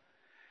will.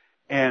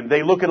 And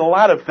they look at a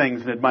lot of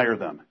things and admire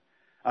them.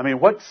 I mean,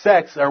 what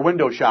sex are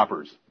window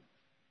shoppers?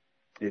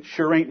 It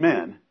sure ain't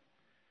men.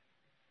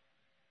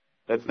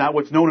 That's not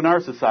what's known in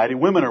our society.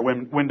 Women are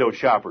window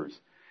shoppers.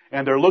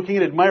 And they're looking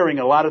and admiring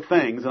a lot of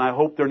things, and I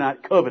hope they're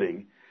not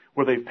coveting,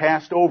 where they've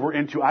passed over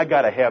into, I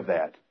gotta have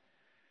that.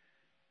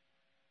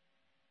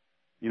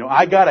 You know,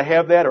 I gotta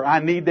have that, or I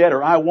need that,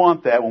 or I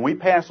want that. When we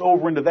pass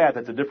over into that,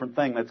 that's a different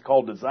thing. That's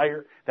called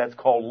desire. That's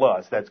called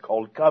lust. That's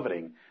called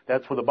coveting.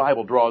 That's where the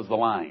Bible draws the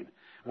line.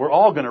 We're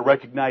all gonna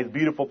recognize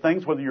beautiful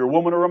things, whether you're a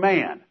woman or a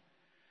man.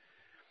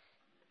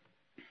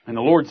 And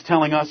the Lord's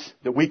telling us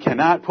that we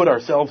cannot put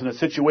ourselves in a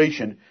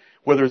situation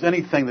where there's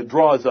anything that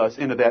draws us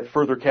into that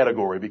further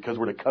category, because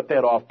we're to cut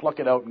that off, pluck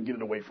it out, and get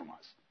it away from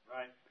us.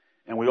 Right.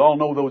 And we all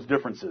know those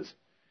differences.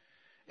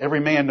 Every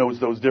man knows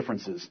those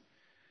differences.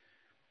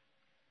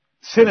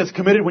 Sin is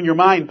committed when your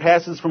mind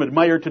passes from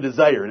admire to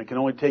desire, and it can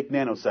only take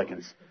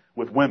nanoseconds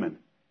with women.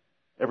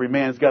 Every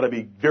man's got to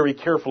be very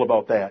careful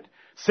about that.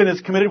 Sin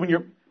is committed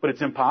but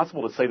it's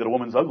impossible to say that a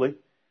woman's ugly.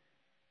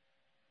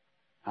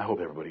 I hope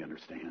everybody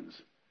understands.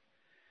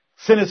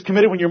 Sin is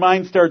committed when your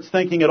mind starts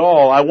thinking at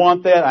all, I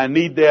want that, I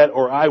need that,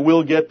 or I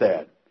will get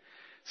that.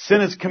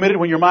 Sin is committed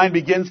when your mind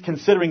begins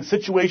considering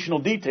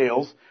situational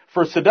details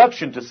for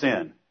seduction to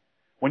sin.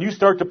 When you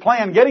start to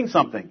plan getting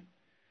something.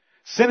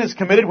 Sin is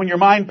committed when your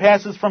mind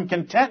passes from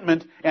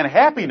contentment and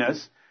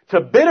happiness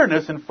to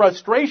bitterness and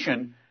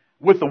frustration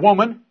with the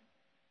woman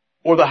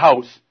or the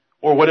house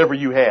or whatever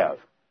you have.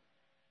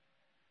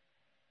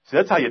 See,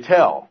 that's how you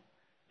tell.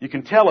 You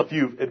can tell if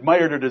you've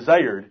admired or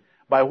desired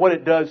by what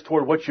it does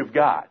toward what you've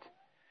got.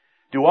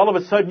 Do all of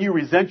a sudden you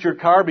resent your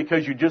car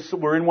because you just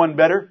were in one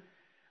better?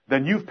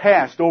 Then you've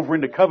passed over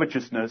into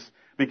covetousness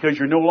because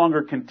you're no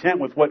longer content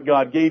with what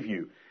God gave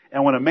you.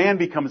 And when a man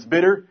becomes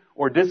bitter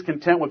or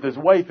discontent with his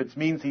wife, it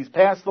means he's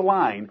passed the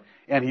line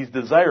and he's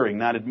desiring,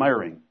 not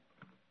admiring.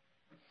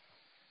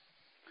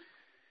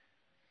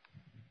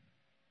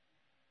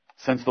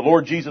 Since the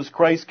Lord Jesus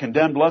Christ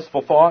condemned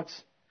lustful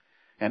thoughts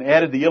and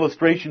added the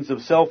illustrations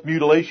of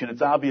self-mutilation,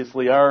 it's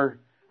obviously our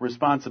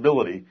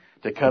responsibility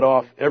to cut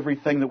off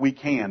everything that we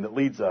can that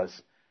leads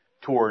us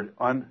toward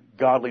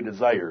ungodly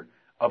desire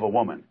of a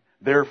woman.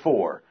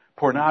 Therefore,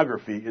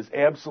 pornography is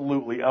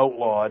absolutely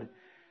outlawed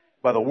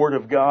by the Word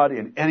of God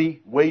in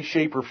any way,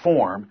 shape, or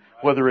form,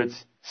 whether it's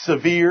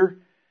severe,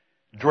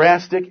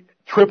 drastic,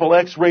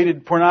 XXX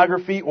rated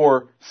pornography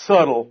or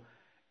subtle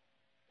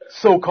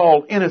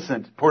so-called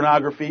innocent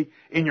pornography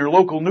in your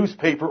local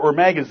newspaper or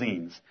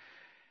magazines.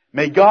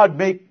 May God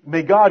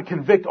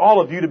convict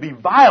all of you to be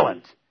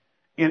violent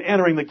in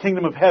entering the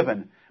kingdom of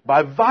heaven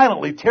by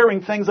violently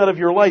tearing things out of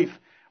your life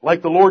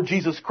like the Lord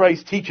Jesus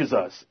Christ teaches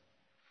us.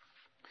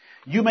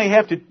 You may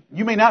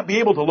not be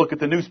able to look at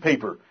the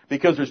newspaper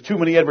because there's too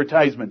many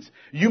advertisements.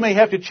 You may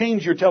have to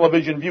change your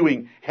television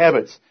viewing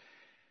habits.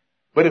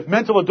 But if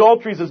mental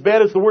adultery is as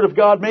bad as the Word of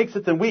God makes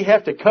it, then we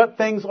have to cut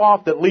things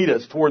off that lead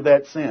us toward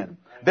that sin.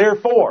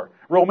 Therefore,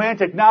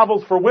 romantic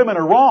novels for women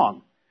are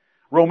wrong.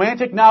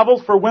 Romantic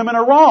novels for women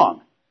are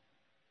wrong.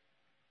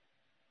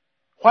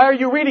 Why are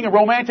you reading a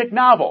romantic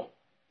novel?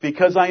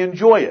 Because I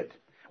enjoy it.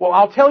 Well,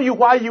 I'll tell you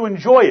why you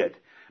enjoy it.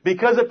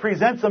 Because it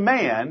presents a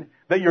man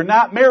that you're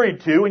not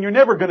married to and you're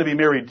never going to be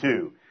married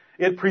to.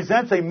 It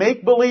presents a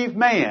make-believe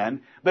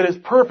man that is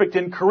perfect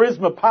in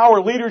charisma,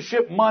 power,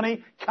 leadership,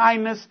 money,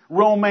 kindness,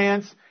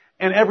 romance,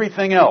 and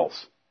everything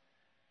else.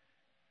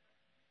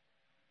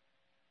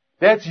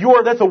 That's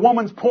a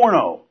woman's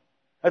porno.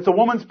 That's a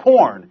woman's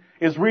porn,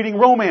 is reading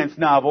romance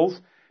novels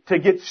to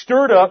get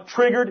stirred up,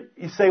 triggered.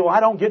 You say, well, I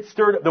don't get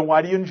stirred up. Then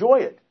why do you enjoy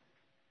it?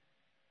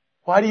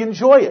 Why do you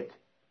enjoy it?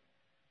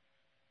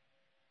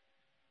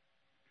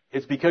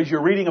 It's because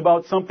you're reading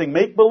about something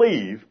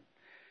make-believe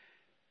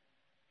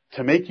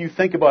to make you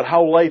think about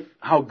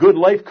how good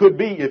life could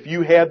be if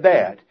you had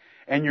that.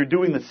 And you're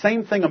doing the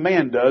same thing a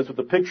man does with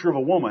a picture of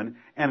a woman,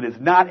 and it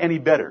is not any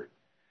better.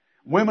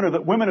 Women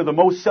are the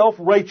most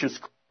self-righteous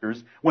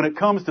creatures when it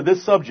comes to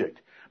this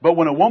subject. But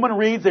when a woman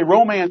reads a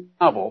romance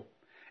novel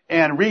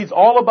and reads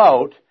all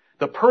about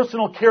the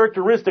personal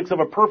characteristics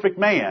of a perfect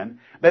man,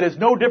 that is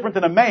no different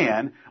than a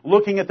man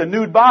looking at the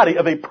nude body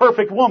of a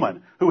perfect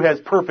woman who has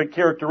perfect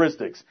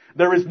characteristics.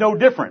 There is no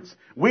difference.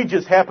 We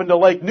just happen to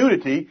like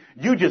nudity.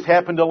 You just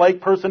happen to like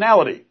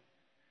personality.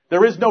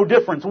 There is no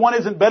difference. One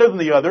isn't better than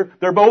the other.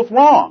 They're both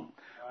wrong.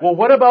 Well,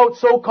 what about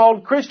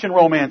so-called Christian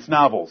romance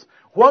novels?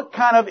 What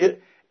kind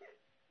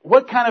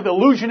of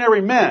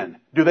illusionary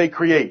men do they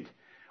create?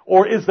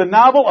 Or is the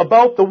novel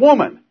about the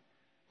woman?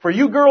 For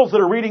you girls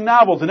that are reading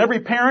novels, and every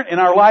parent and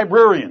our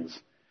librarians,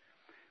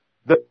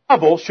 the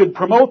novel should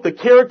promote the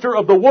character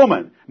of the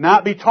woman,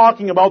 not be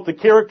talking about the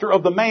character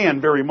of the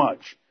man very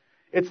much.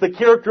 It's the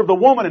character of the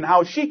woman and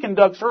how she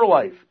conducts her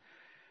life.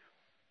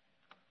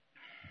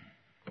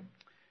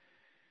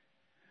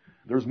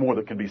 There's more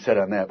that can be said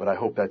on that, but I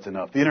hope that's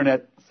enough. The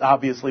Internet is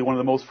obviously one of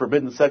the most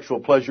forbidden sexual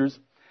pleasures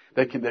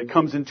that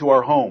comes into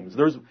our homes.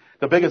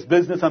 The biggest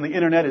business on the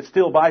Internet is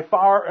still by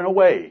far and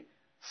away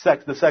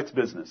the sex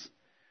business.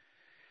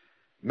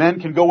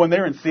 Men can go in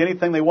there and see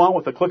anything they want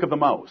with a click of the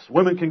mouse.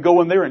 Women can go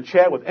in there and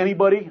chat with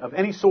anybody of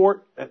any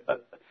sort,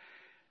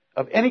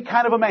 of any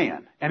kind of a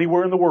man,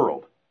 anywhere in the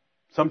world.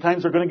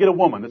 Sometimes they're going to get a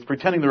woman that's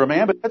pretending they're a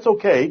man, but that's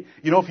okay.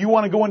 You know, if you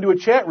want to go into a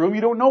chat room,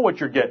 you don't know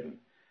what you're getting.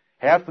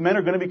 Half the men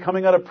are going to be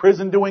coming out of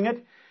prison doing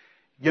it.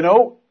 You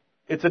know,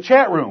 it's a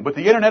chat room, but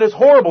the Internet is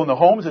horrible in the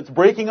homes. It's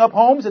breaking up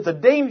homes. It's a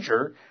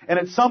danger, and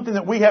it's something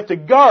that we have to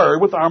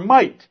guard with our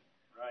might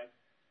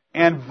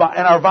and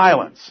our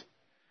violence.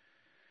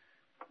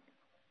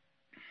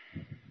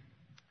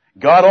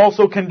 God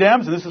also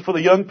condemns, and this is for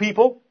the young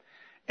people,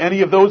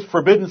 any of those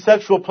forbidden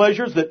sexual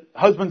pleasures that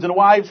husbands and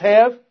wives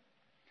have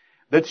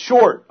that's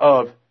short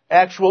of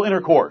actual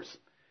intercourse.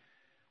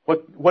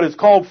 What is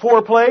called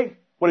foreplay,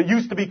 what it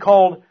used to be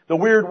called the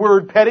weird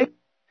word petting,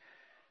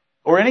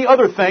 or any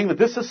other thing that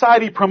this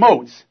society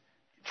promotes,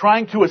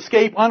 trying to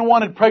escape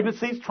unwanted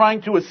pregnancies,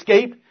 trying to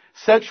escape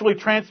sexually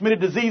transmitted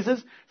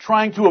diseases,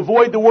 trying to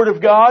avoid the Word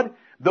of God,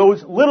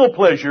 those little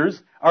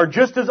pleasures are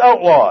just as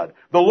outlawed.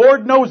 The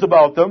Lord knows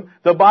about them,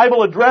 the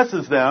Bible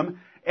addresses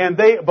them, and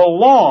they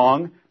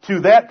belong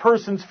to that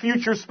person's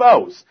future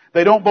spouse.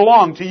 They don't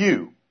belong to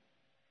you.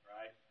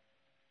 Right.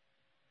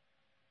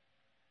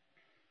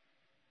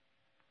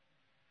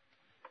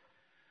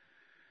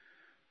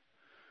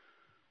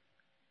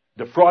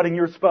 Defrauding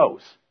your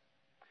spouse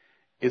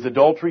is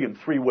adultery in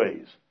 3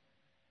 ways.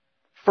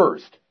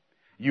 First,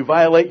 you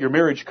violate your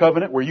marriage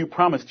covenant where you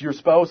promised your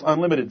spouse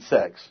unlimited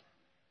sex.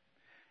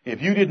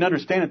 If you didn't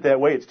understand it that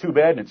way, it's too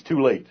bad and it's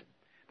too late.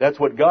 That's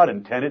what God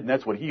intended and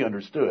that's what He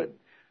understood.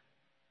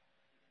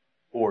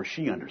 Or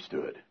she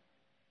understood.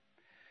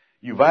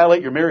 You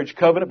violate your marriage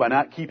covenant by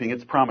not keeping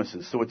its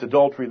promises. So it's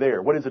adultery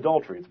there. What is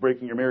adultery? It's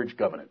breaking your marriage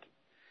covenant.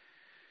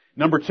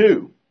 Number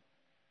 2,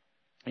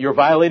 you're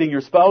violating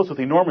your spouse with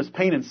enormous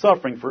pain and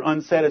suffering for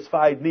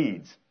unsatisfied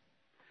needs,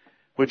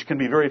 which can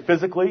be very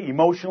physically,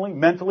 emotionally,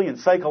 mentally, and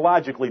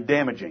psychologically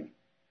damaging.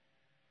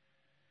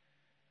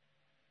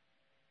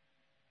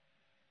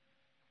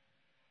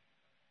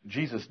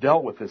 Jesus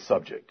dealt with this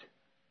subject.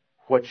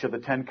 What should the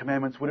 10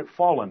 Commandments would it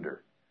fall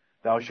under?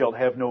 Thou shalt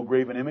have no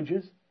graven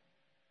images.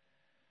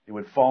 It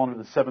would fall under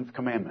the 7th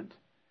commandment.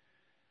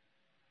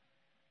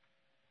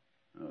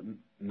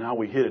 Now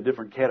we hit a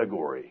different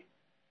category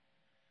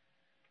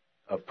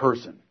of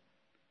person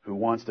who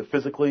wants to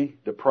physically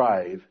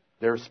deprive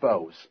their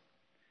spouse.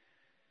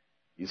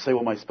 You say,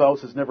 well, my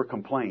spouse has never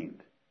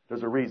complained.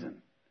 There's a reason.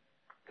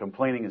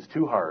 Complaining is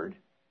too hard.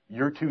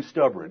 You're too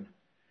stubborn.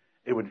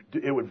 It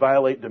would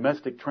violate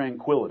domestic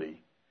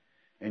tranquility.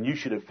 And you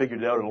should have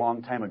figured it out a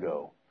long time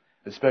ago,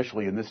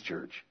 especially in this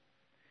church.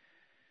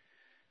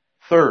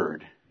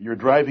 Third, you're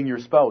driving your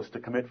spouse to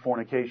commit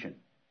fornication.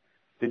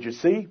 Did you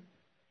see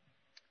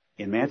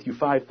in Matthew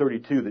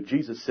 5:32 that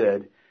Jesus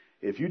said,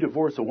 if you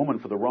divorce a woman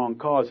for the wrong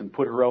cause and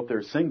put her out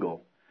there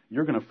single,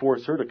 you're going to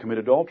force her to commit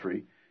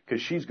adultery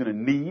because she's going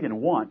to need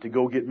and want to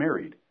go get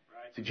married.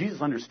 Right. See,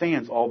 Jesus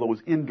understands all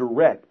those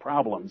indirect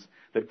problems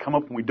that come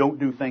up when we don't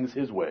do things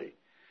His way.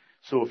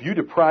 So if you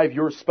deprive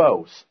your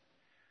spouse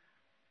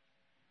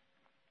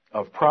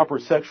of proper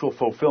sexual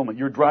fulfillment,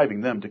 you're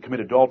driving them to commit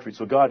adultery,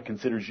 so God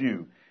considers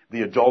you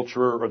the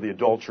adulterer or the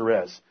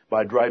adulteress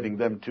by driving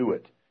them to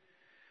it.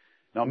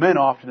 Now, men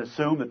often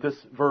assume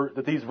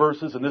that these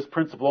verses and this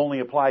principle only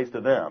applies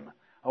to them.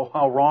 Oh,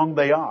 how wrong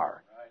they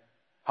are.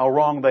 How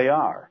wrong they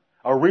are.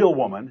 A real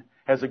woman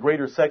has a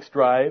greater sex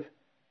drive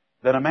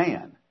than a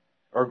man.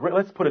 Or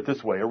let's put it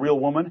this way. A real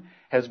woman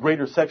has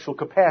greater sexual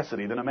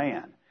capacity than a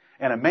man.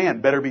 And a man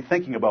better be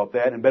thinking about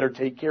that and better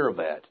take care of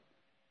that.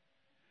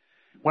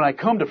 When I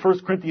come to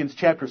 1 Corinthians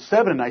chapter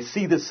 7 and I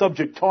see this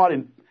subject taught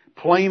in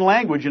plain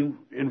language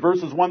in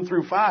verses 1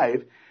 through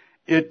 5,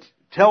 it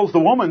tells the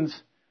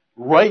woman's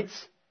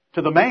rights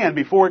to the man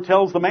before it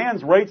tells the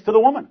man's rights to the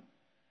woman.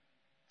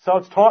 That's how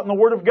it's taught in the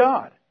Word of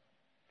God.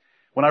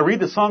 When I read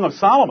the Song of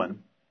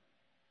Solomon,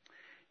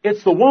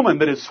 it's the woman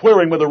that is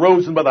swearing by the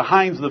roes and by the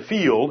hinds of the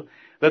field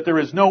that there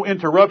is no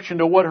interruption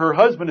to what her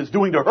husband is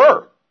doing to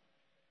her.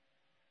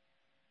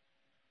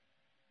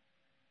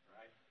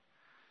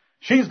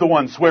 She's the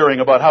one swearing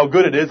about how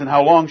good it is and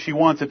how long she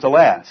wants it to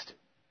last.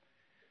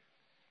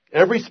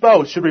 Every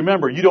spouse should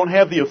remember you don't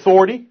have the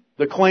authority,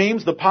 the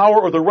claims, the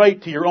power, or the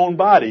right to your own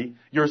body.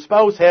 Your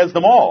spouse has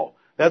them all.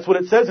 That's what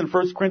it says in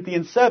 1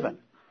 Corinthians 7.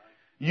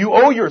 You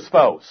owe your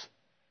spouse.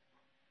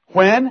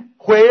 When,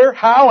 where,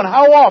 how, and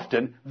how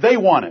often they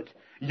want it.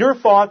 Your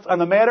thoughts on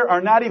the matter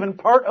are not even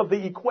part of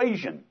the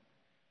equation,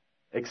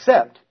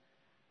 except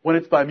when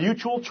it's by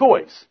mutual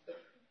choice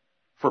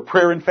for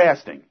prayer and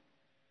fasting.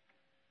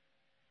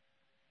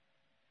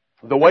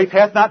 The wife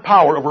hath not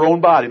power of her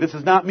own body. This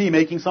is not me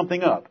making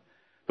something up.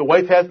 The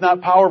wife hath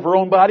not power of her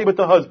own body, but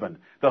the husband.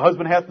 The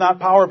husband hath not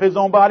power of his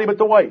own body, but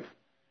the wife.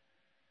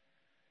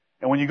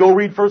 And when you go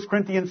read 1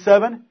 Corinthians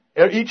 7,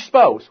 each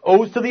spouse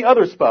owes to the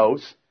other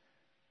spouse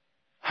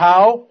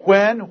how,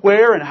 when,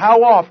 where, and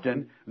how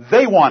often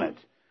they want it.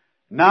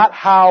 Not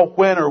how,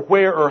 when, or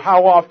where, or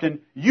how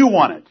often you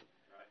want it.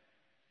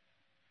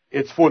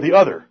 It's for the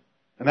other.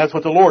 And that's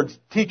what the Lord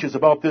teaches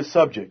about this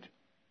subject.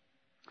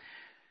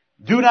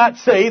 Do not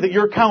say that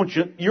your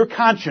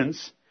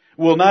conscience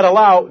will not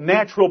allow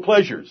natural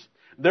pleasures.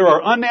 There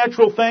are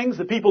unnatural things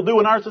that people do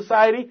in our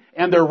society,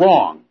 and they're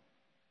wrong.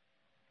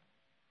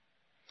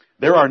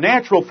 There are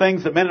natural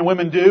things that men and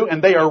women do,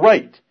 and they are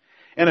right.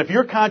 And if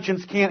your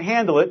conscience can't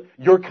handle it,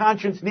 your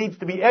conscience needs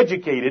to be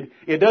educated.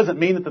 It doesn't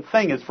mean that the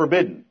thing is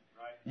forbidden.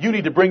 Right. You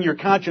need to bring your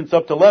conscience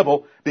up to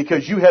level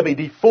because you have a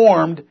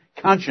deformed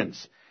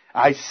conscience.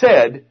 I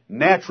said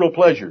natural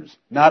pleasures,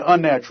 not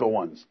unnatural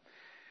ones.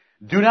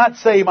 Do not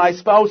say my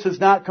spouse has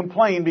not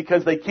complained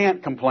because they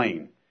can't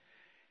complain.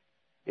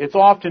 It's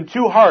often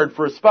too hard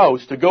for a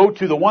spouse to go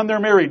to the one they're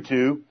married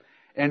to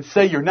and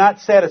say, you're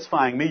not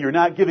satisfying me, you're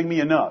not giving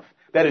me enough.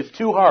 That is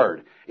too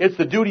hard. It's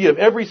the duty of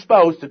every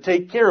spouse to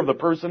take care of the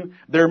person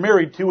they're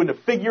married to and to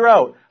figure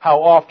out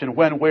how often,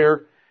 when,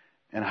 where,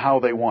 and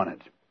how they want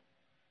it.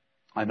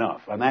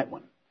 Enough on that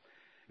one.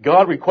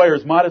 God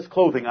requires modest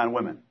clothing on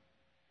women,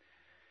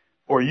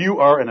 or you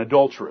are an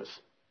adulteress.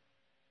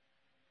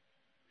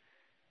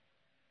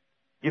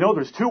 You know,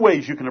 there's two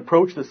ways you can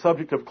approach the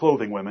subject of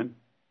clothing, women.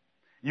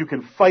 You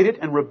can fight it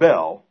and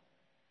rebel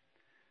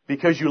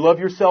because you love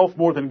yourself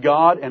more than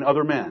God and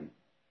other men.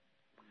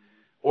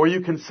 Or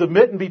you can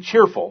submit and be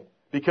cheerful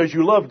because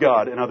you love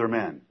God and other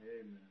men.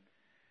 Amen.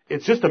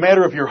 It's just a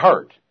matter of your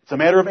heart. It's a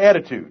matter of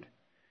attitude.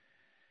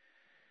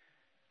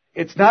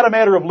 It's not a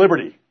matter of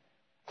liberty.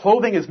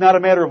 Clothing is not a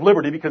matter of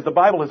liberty because the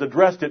Bible has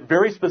addressed it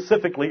very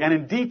specifically and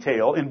in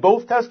detail in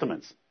both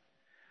Testaments.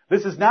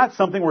 This is not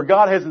something where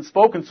God hasn't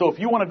spoken, so if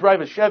you want to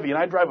drive a Chevy and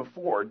I drive a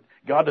Ford,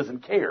 God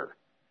doesn't care.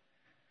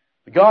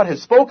 God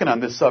has spoken on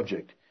this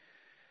subject.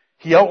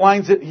 He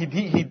outlines it,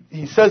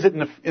 he says it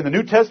in the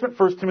New Testament,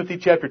 1 Timothy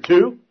chapter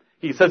 2.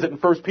 He says it in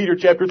 1 Peter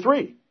chapter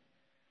 3.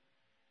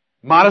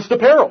 Modest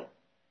apparel.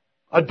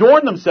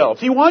 Adorn themselves.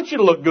 He wants you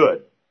to look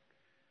good.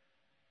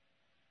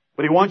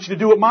 But He wants you to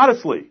do it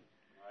modestly.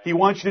 He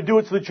wants you to do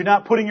it so that you're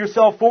not putting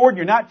yourself forward and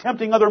you're not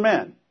tempting other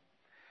men.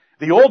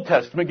 The Old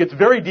Testament gets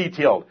very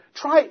detailed.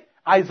 Try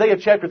Isaiah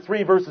chapter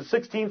 3 verses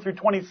 16 through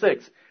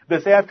 26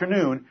 this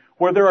afternoon,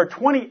 where there are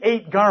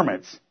 28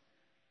 garments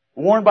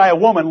worn by a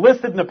woman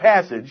listed in the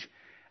passage,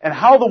 and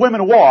how the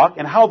women walk,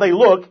 and how they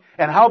look,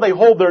 and how they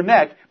hold their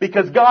neck,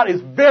 because God is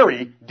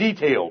very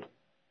detailed.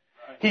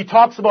 He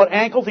talks about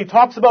ankles, He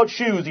talks about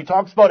shoes, He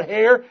talks about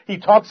hair, He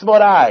talks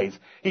about eyes.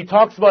 He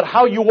talks about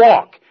how you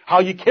walk,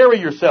 how you carry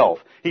yourself.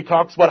 He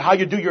talks about how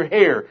you do your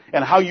hair,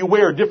 and how you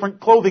wear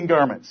different clothing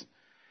garments.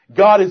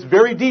 God is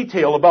very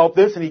detailed about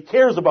this, and He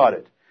cares about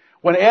it.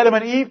 When Adam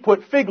and Eve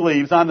put fig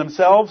leaves on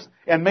themselves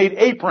and made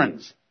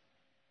aprons.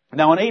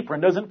 Now an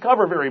apron doesn't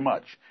cover very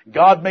much.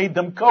 God made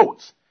them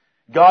coats.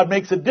 God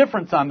makes a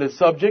difference on this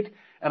subject,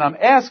 and I'm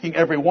asking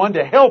everyone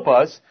to help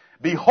us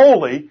be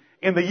holy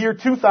in the year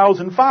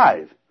 2005.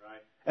 Right.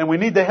 And we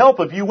need the help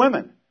of you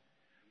women.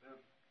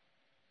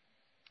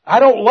 I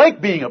don't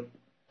like being a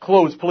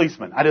clothes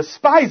policeman. I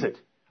despise it.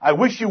 I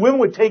wish you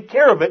women would take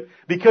care of it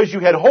because you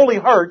had holy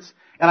hearts,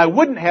 and I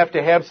wouldn't have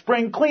to have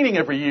spring cleaning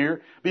every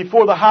year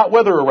before the hot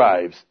weather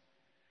arrives.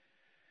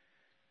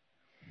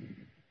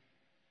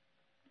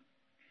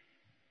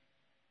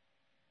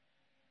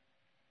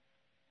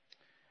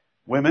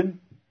 Women,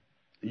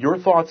 your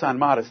thoughts on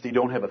modesty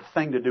don't have a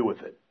thing to do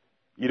with it.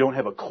 You don't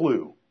have a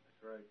clue.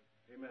 That's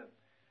right. Amen.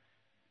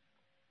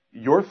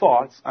 Your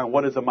thoughts on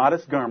what is a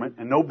modest garment,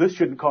 and no, this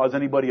shouldn't cause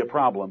anybody a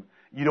problem,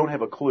 you don't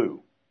have a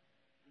clue.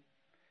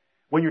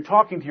 When you're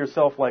talking to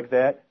yourself like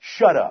that,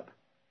 shut up.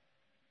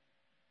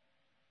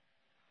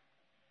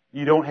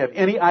 You don't have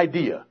any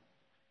idea.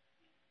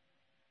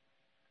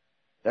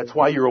 That's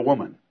why you're a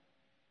woman.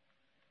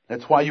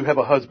 That's why you have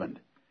a husband.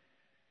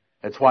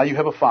 That's why you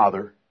have a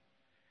father.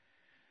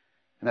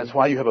 And that's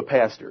why you have a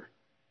pastor.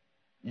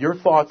 Your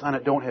thoughts on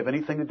it don't have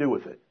anything to do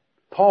with it.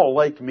 Paul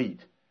liked meat.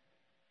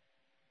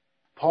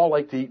 Paul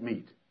liked to eat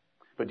meat.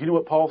 But do you know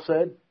what Paul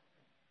said?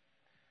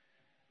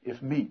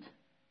 If meat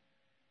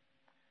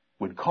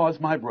would cause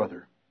my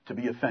brother to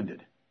be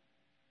offended.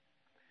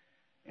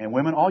 And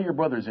women, all your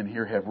brothers in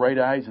here have right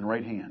eyes and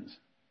right hands.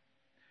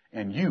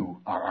 And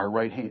you are our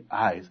right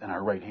eyes and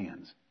our right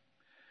hands.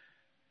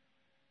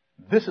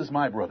 This is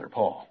my brother,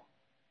 Paul.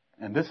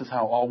 And this is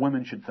how all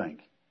women should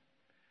think.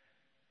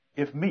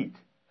 If meat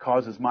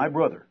causes my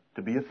brother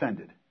to be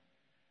offended,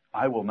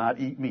 I will not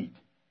eat meat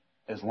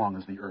as long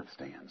as the earth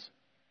stands.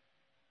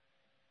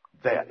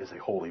 That is a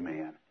holy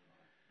man.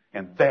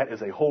 And that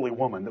is a holy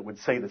woman that would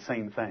say the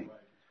same thing.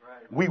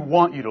 We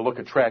want you to look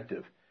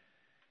attractive.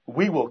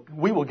 We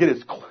will get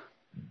as...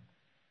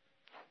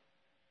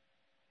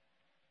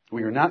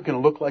 We are not going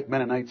to look like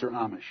Mennonites or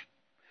Amish.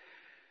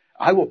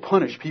 I will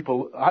punish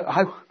people.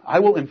 I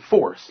will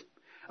enforce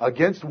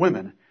against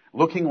women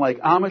looking like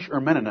Amish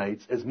or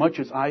Mennonites as much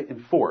as I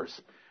enforce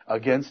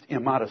against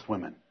immodest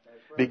women.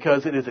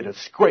 Because it is a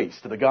disgrace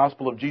to the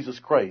gospel of Jesus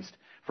Christ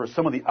for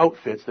some of the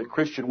outfits that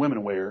Christian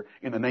women wear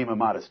in the name of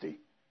modesty.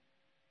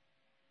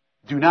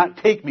 Do not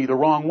take me the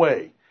wrong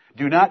way.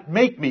 Do not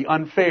make me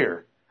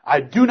unfair.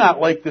 I do not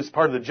like this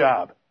part of the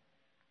job.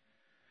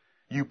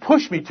 You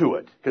push me to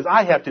it because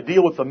I have to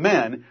deal with the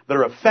men that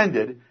are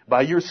offended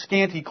by your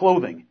scanty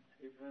clothing.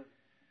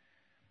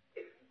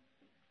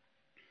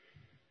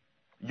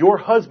 Your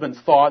husband's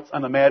thoughts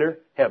on the matter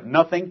have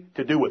nothing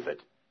to do with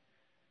it.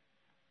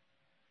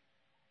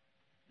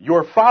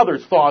 Your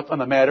father's thoughts on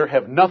the matter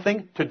have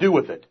nothing to do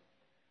with it.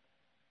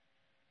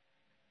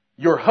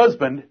 Your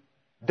husband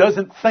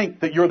doesn't think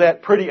that you're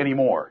that pretty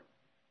anymore.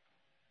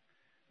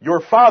 Your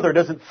father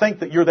doesn't think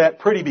that you're that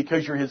pretty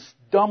because you're his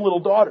dumb little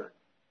daughter.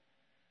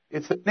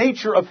 It's the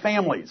nature of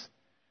families.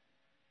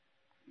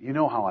 You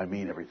know how I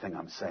mean everything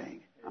I'm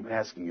saying. I'm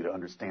asking you to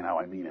understand how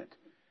I mean it.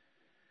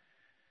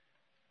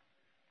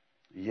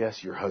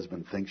 Yes, your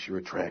husband thinks you're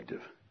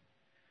attractive.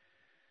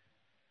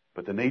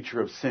 But the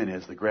nature of sin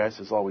is the grass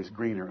is always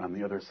greener on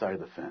the other side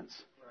of the fence.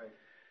 Right.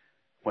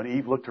 When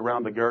Eve looked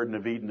around the Garden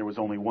of Eden, there was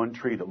only one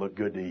tree that looked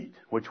good to eat.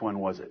 Which one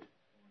was it?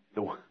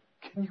 The one.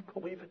 Can you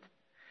believe it?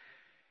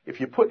 If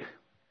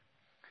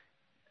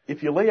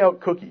you lay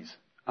out cookies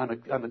on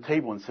the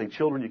table and say,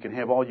 children, you can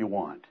have all you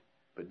want,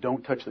 but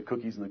don't touch the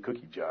cookies in the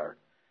cookie jar,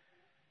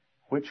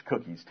 which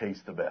cookies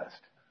taste the best?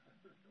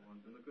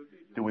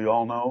 Do we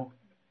all know?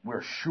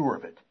 We're sure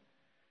of it.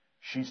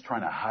 She's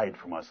trying to hide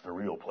from us the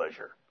real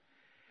pleasure.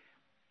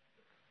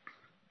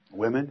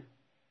 Women,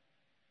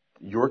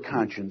 your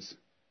conscience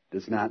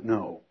does not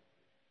know.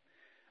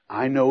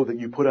 I know that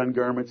you put on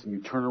garments and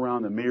you turn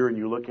around the mirror and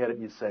you look at it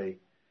and you say,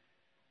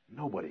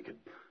 nobody's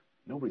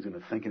going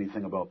to think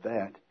anything about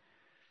that.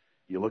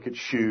 You look at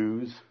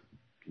shoes.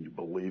 Can you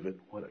believe it?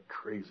 What a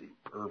crazy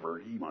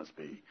pervert he must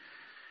be.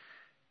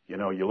 You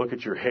know, you look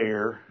at your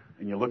hair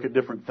and you look at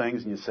different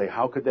things and you say,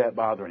 how could that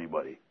bother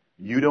anybody?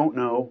 You don't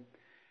know,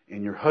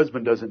 and your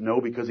husband doesn't know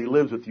because he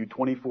lives with you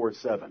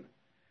 24/7.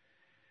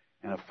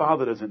 And a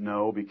father doesn't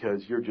know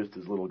because you're just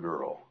his little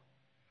girl.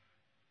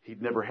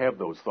 He'd never have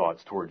those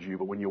thoughts towards you,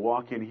 but when you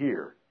walk in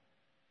here,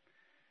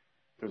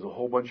 there's a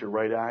whole bunch of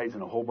right eyes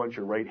and a whole bunch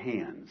of right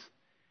hands.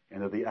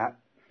 And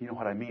you know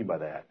what I mean by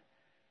that?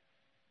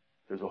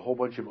 There's a whole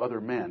bunch of other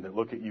men that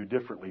look at you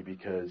differently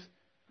because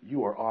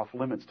you are off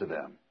limits to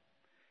them.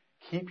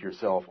 Keep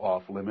yourself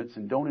off limits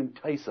and don't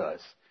entice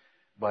us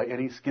by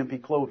any skimpy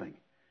clothing.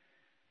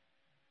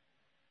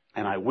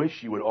 And I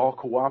wish you would all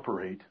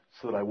cooperate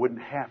so that I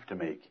wouldn't have to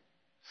make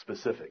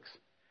specifics.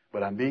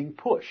 But I'm being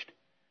pushed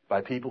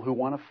by people who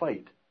want to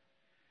fight.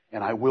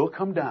 And I will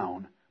come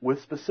down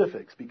with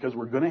specifics because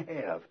we're going to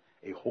have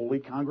a holy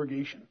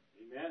congregation.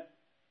 Amen.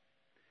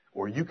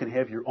 Or you can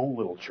have your own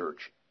little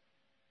church.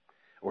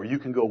 Or you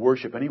can go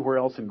worship anywhere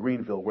else in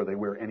Greenville where they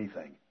wear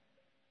anything.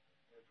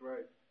 That's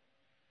right.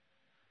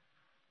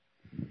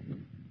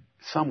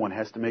 Someone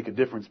has to make a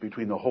difference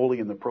between the holy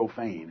and the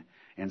profane,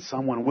 and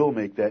someone will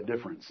make that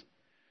difference.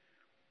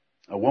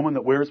 A woman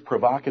that wears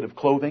provocative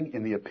clothing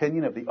in the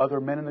opinion of the other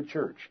men in the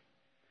church,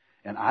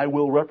 and I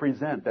will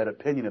represent that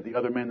opinion of the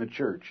other men in the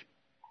church,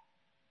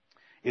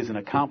 is an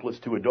accomplice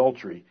to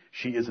adultery.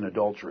 She is an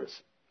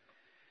adulteress.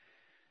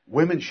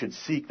 Women should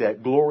seek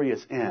that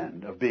glorious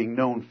end of being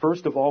known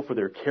first of all for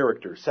their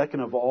character,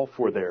 second of all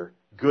for their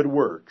good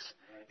works,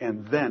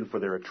 and then for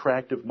their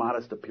attractive,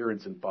 modest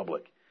appearance in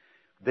public.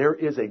 There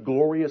is a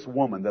glorious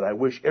woman that I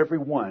wish every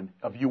one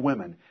of you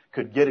women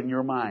could get in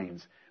your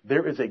minds.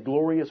 There is a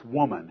glorious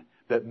woman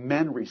that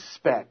men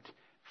respect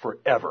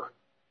forever.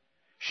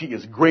 She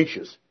is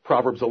gracious,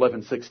 Proverbs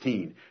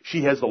 11:16.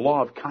 She has the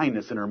law of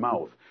kindness in her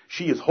mouth.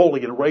 She is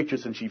holy and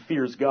righteous, and she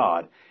fears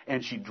God,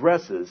 and she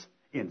dresses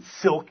in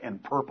silk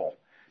and purple.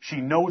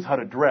 She knows how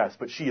to dress,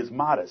 but she is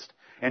modest,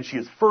 and she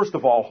is first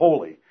of all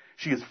holy.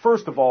 She is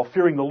first of all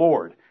fearing the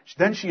Lord.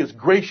 Then she is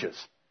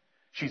gracious.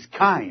 She's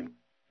kind.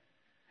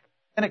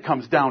 And it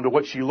comes down to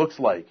what she looks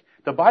like.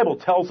 The Bible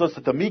tells us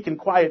that the meek and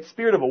quiet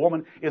spirit of a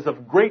woman is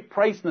of great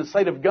price in the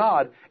sight of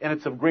God, and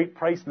it's of great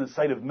price in the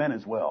sight of men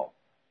as well.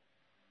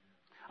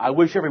 I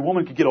wish every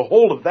woman could get a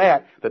hold of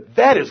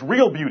that is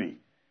real beauty.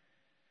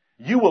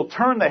 You will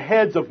turn the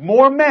heads of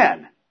more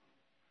men,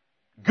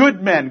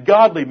 good men,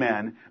 godly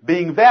men,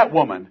 being that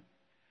woman,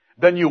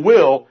 than you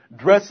will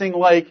dressing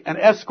like an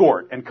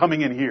escort and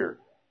coming in here.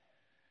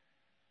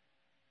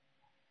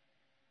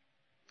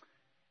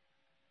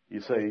 You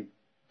say,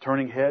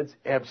 turning heads?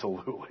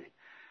 Absolutely.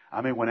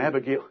 I mean, when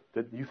Abigail,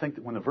 you think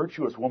that when the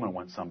virtuous woman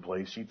went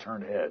someplace, she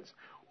turned heads.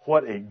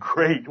 What a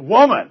great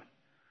woman!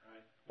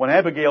 When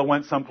Abigail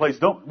went someplace,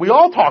 we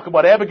all talk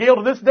about Abigail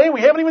to this day.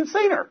 We haven't even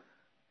seen her.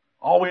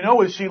 All we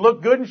know is she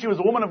looked good and she was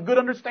a woman of good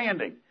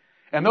understanding.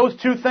 And those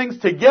two things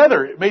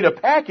together made a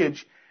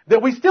package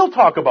that we still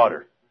talk about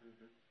her.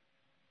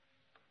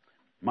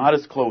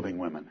 Modest clothing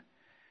women.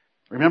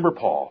 Remember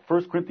Paul.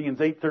 1 Corinthians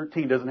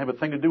 8:13 doesn't have a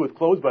thing to do with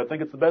clothes, but I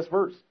think it's the best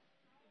verse.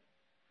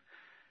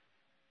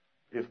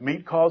 If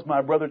meat cause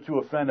my brother to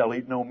offend, I'll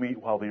eat no meat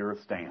while the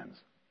earth stands.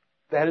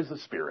 That is the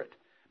spirit.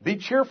 Be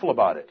cheerful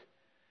about it.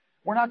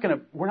 We're not going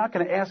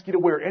to ask you to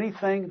wear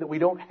anything that we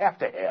don't have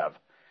to have.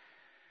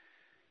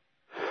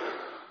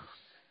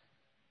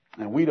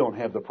 And we don't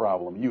have the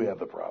problem. You have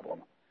the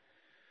problem.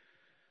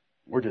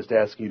 We're just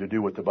asking you to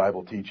do what the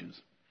Bible teaches.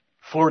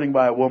 Flirting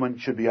by a woman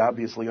should be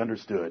obviously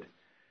understood.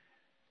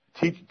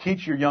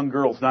 Teach your young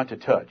girls not to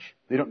touch.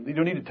 You don't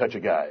need to touch a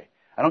guy.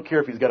 I don't care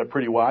if he's got a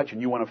pretty watch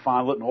and you want to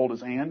fondle it and hold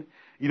his hand.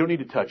 You don't need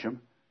to touch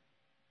him.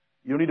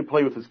 You don't need to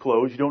play with his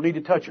clothes. You don't need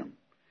to touch him.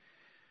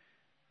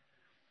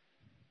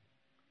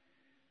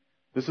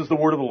 This is the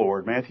word of the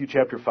Lord. Matthew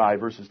chapter 5,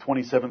 verses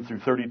 27 through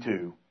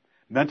 32.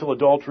 Mental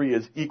adultery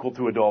is equal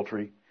to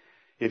adultery.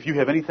 If you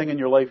have anything in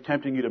your life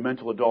tempting you to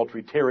mental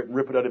adultery, tear it and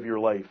rip it out of your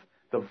life.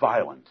 The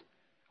violent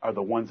are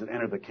the ones that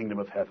enter the kingdom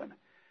of heaven.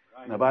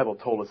 Right. And the Bible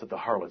told us that the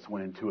harlots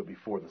went into it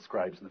before the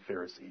scribes and the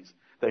Pharisees.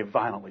 They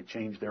violently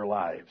changed their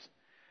lives.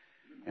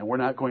 And we're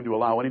not going to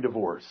allow any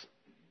divorce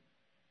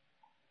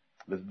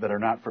that are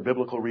not for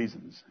biblical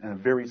reasons, and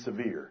very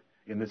severe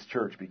in this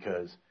church,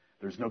 because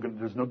there's going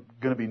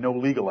to be no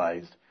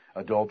legalized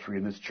adultery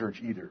in this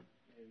church either.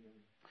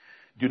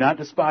 Do not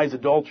despise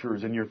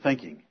adulterers in your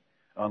thinking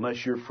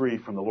unless you're free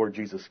from the Lord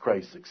Jesus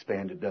Christ's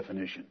expanded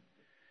definition.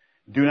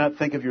 Do not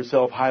think of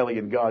yourself highly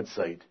in God's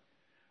sight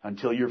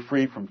until you're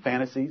free from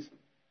fantasies,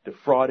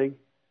 defrauding,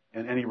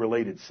 and any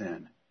related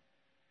sin.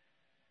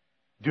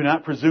 Do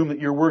not presume that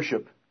your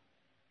worship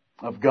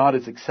of God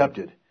is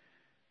accepted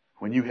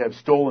when you have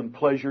stolen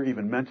pleasure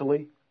even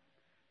mentally,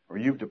 or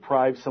you've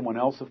deprived someone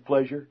else of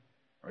pleasure,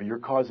 or you're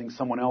causing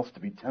someone else to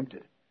be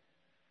tempted.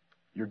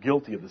 You're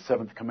guilty of the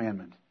seventh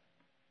commandment.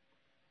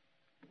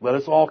 Let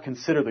us all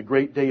consider the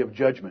great day of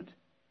judgment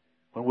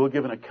when we'll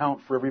give an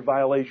account for every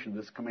violation of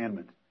this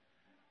commandment,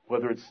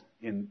 whether it's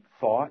in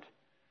thought,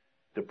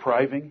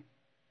 depriving,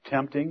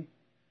 tempting,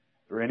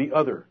 or any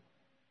other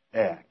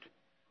act.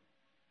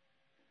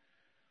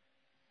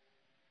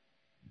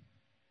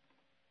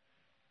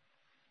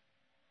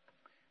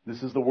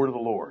 This is the word of the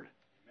Lord.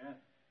 Amen.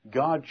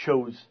 God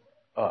chose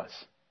us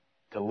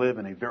to live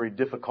in a very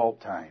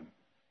difficult time.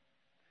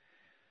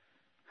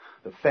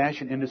 The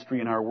fashion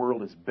industry in our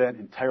world is bent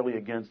entirely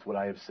against what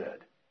I have said.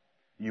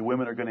 You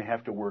women are going to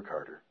have to work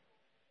harder.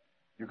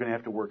 You're going to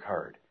have to work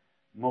hard.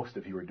 Most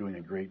of you are doing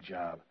a great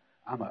job.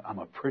 I'm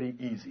a pretty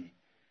easy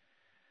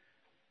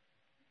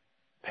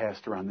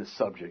pastor on this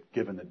subject,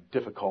 given the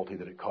difficulty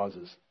that it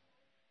causes.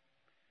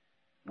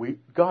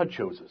 God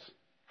chose us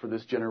for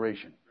this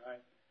generation. Right.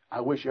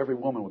 I wish every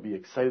woman would be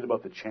excited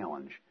about the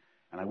challenge,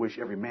 and I wish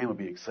every man would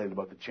be excited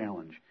about the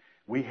challenge.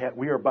 We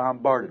are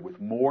bombarded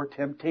with more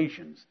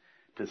temptations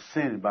to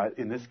sin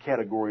in this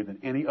category than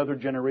any other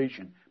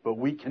generation, but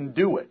we can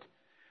do it.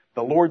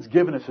 The Lord's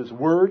given us His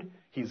Word.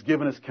 He's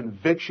given us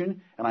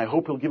conviction, and I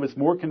hope He'll give us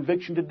more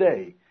conviction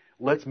today.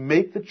 Let's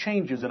make the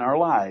changes in our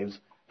lives,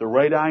 the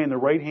right eye and the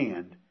right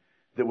hand,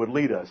 that would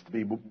lead us to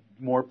be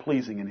more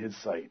pleasing in His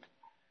sight.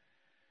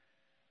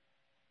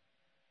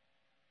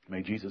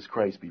 May Jesus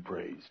Christ be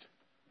praised.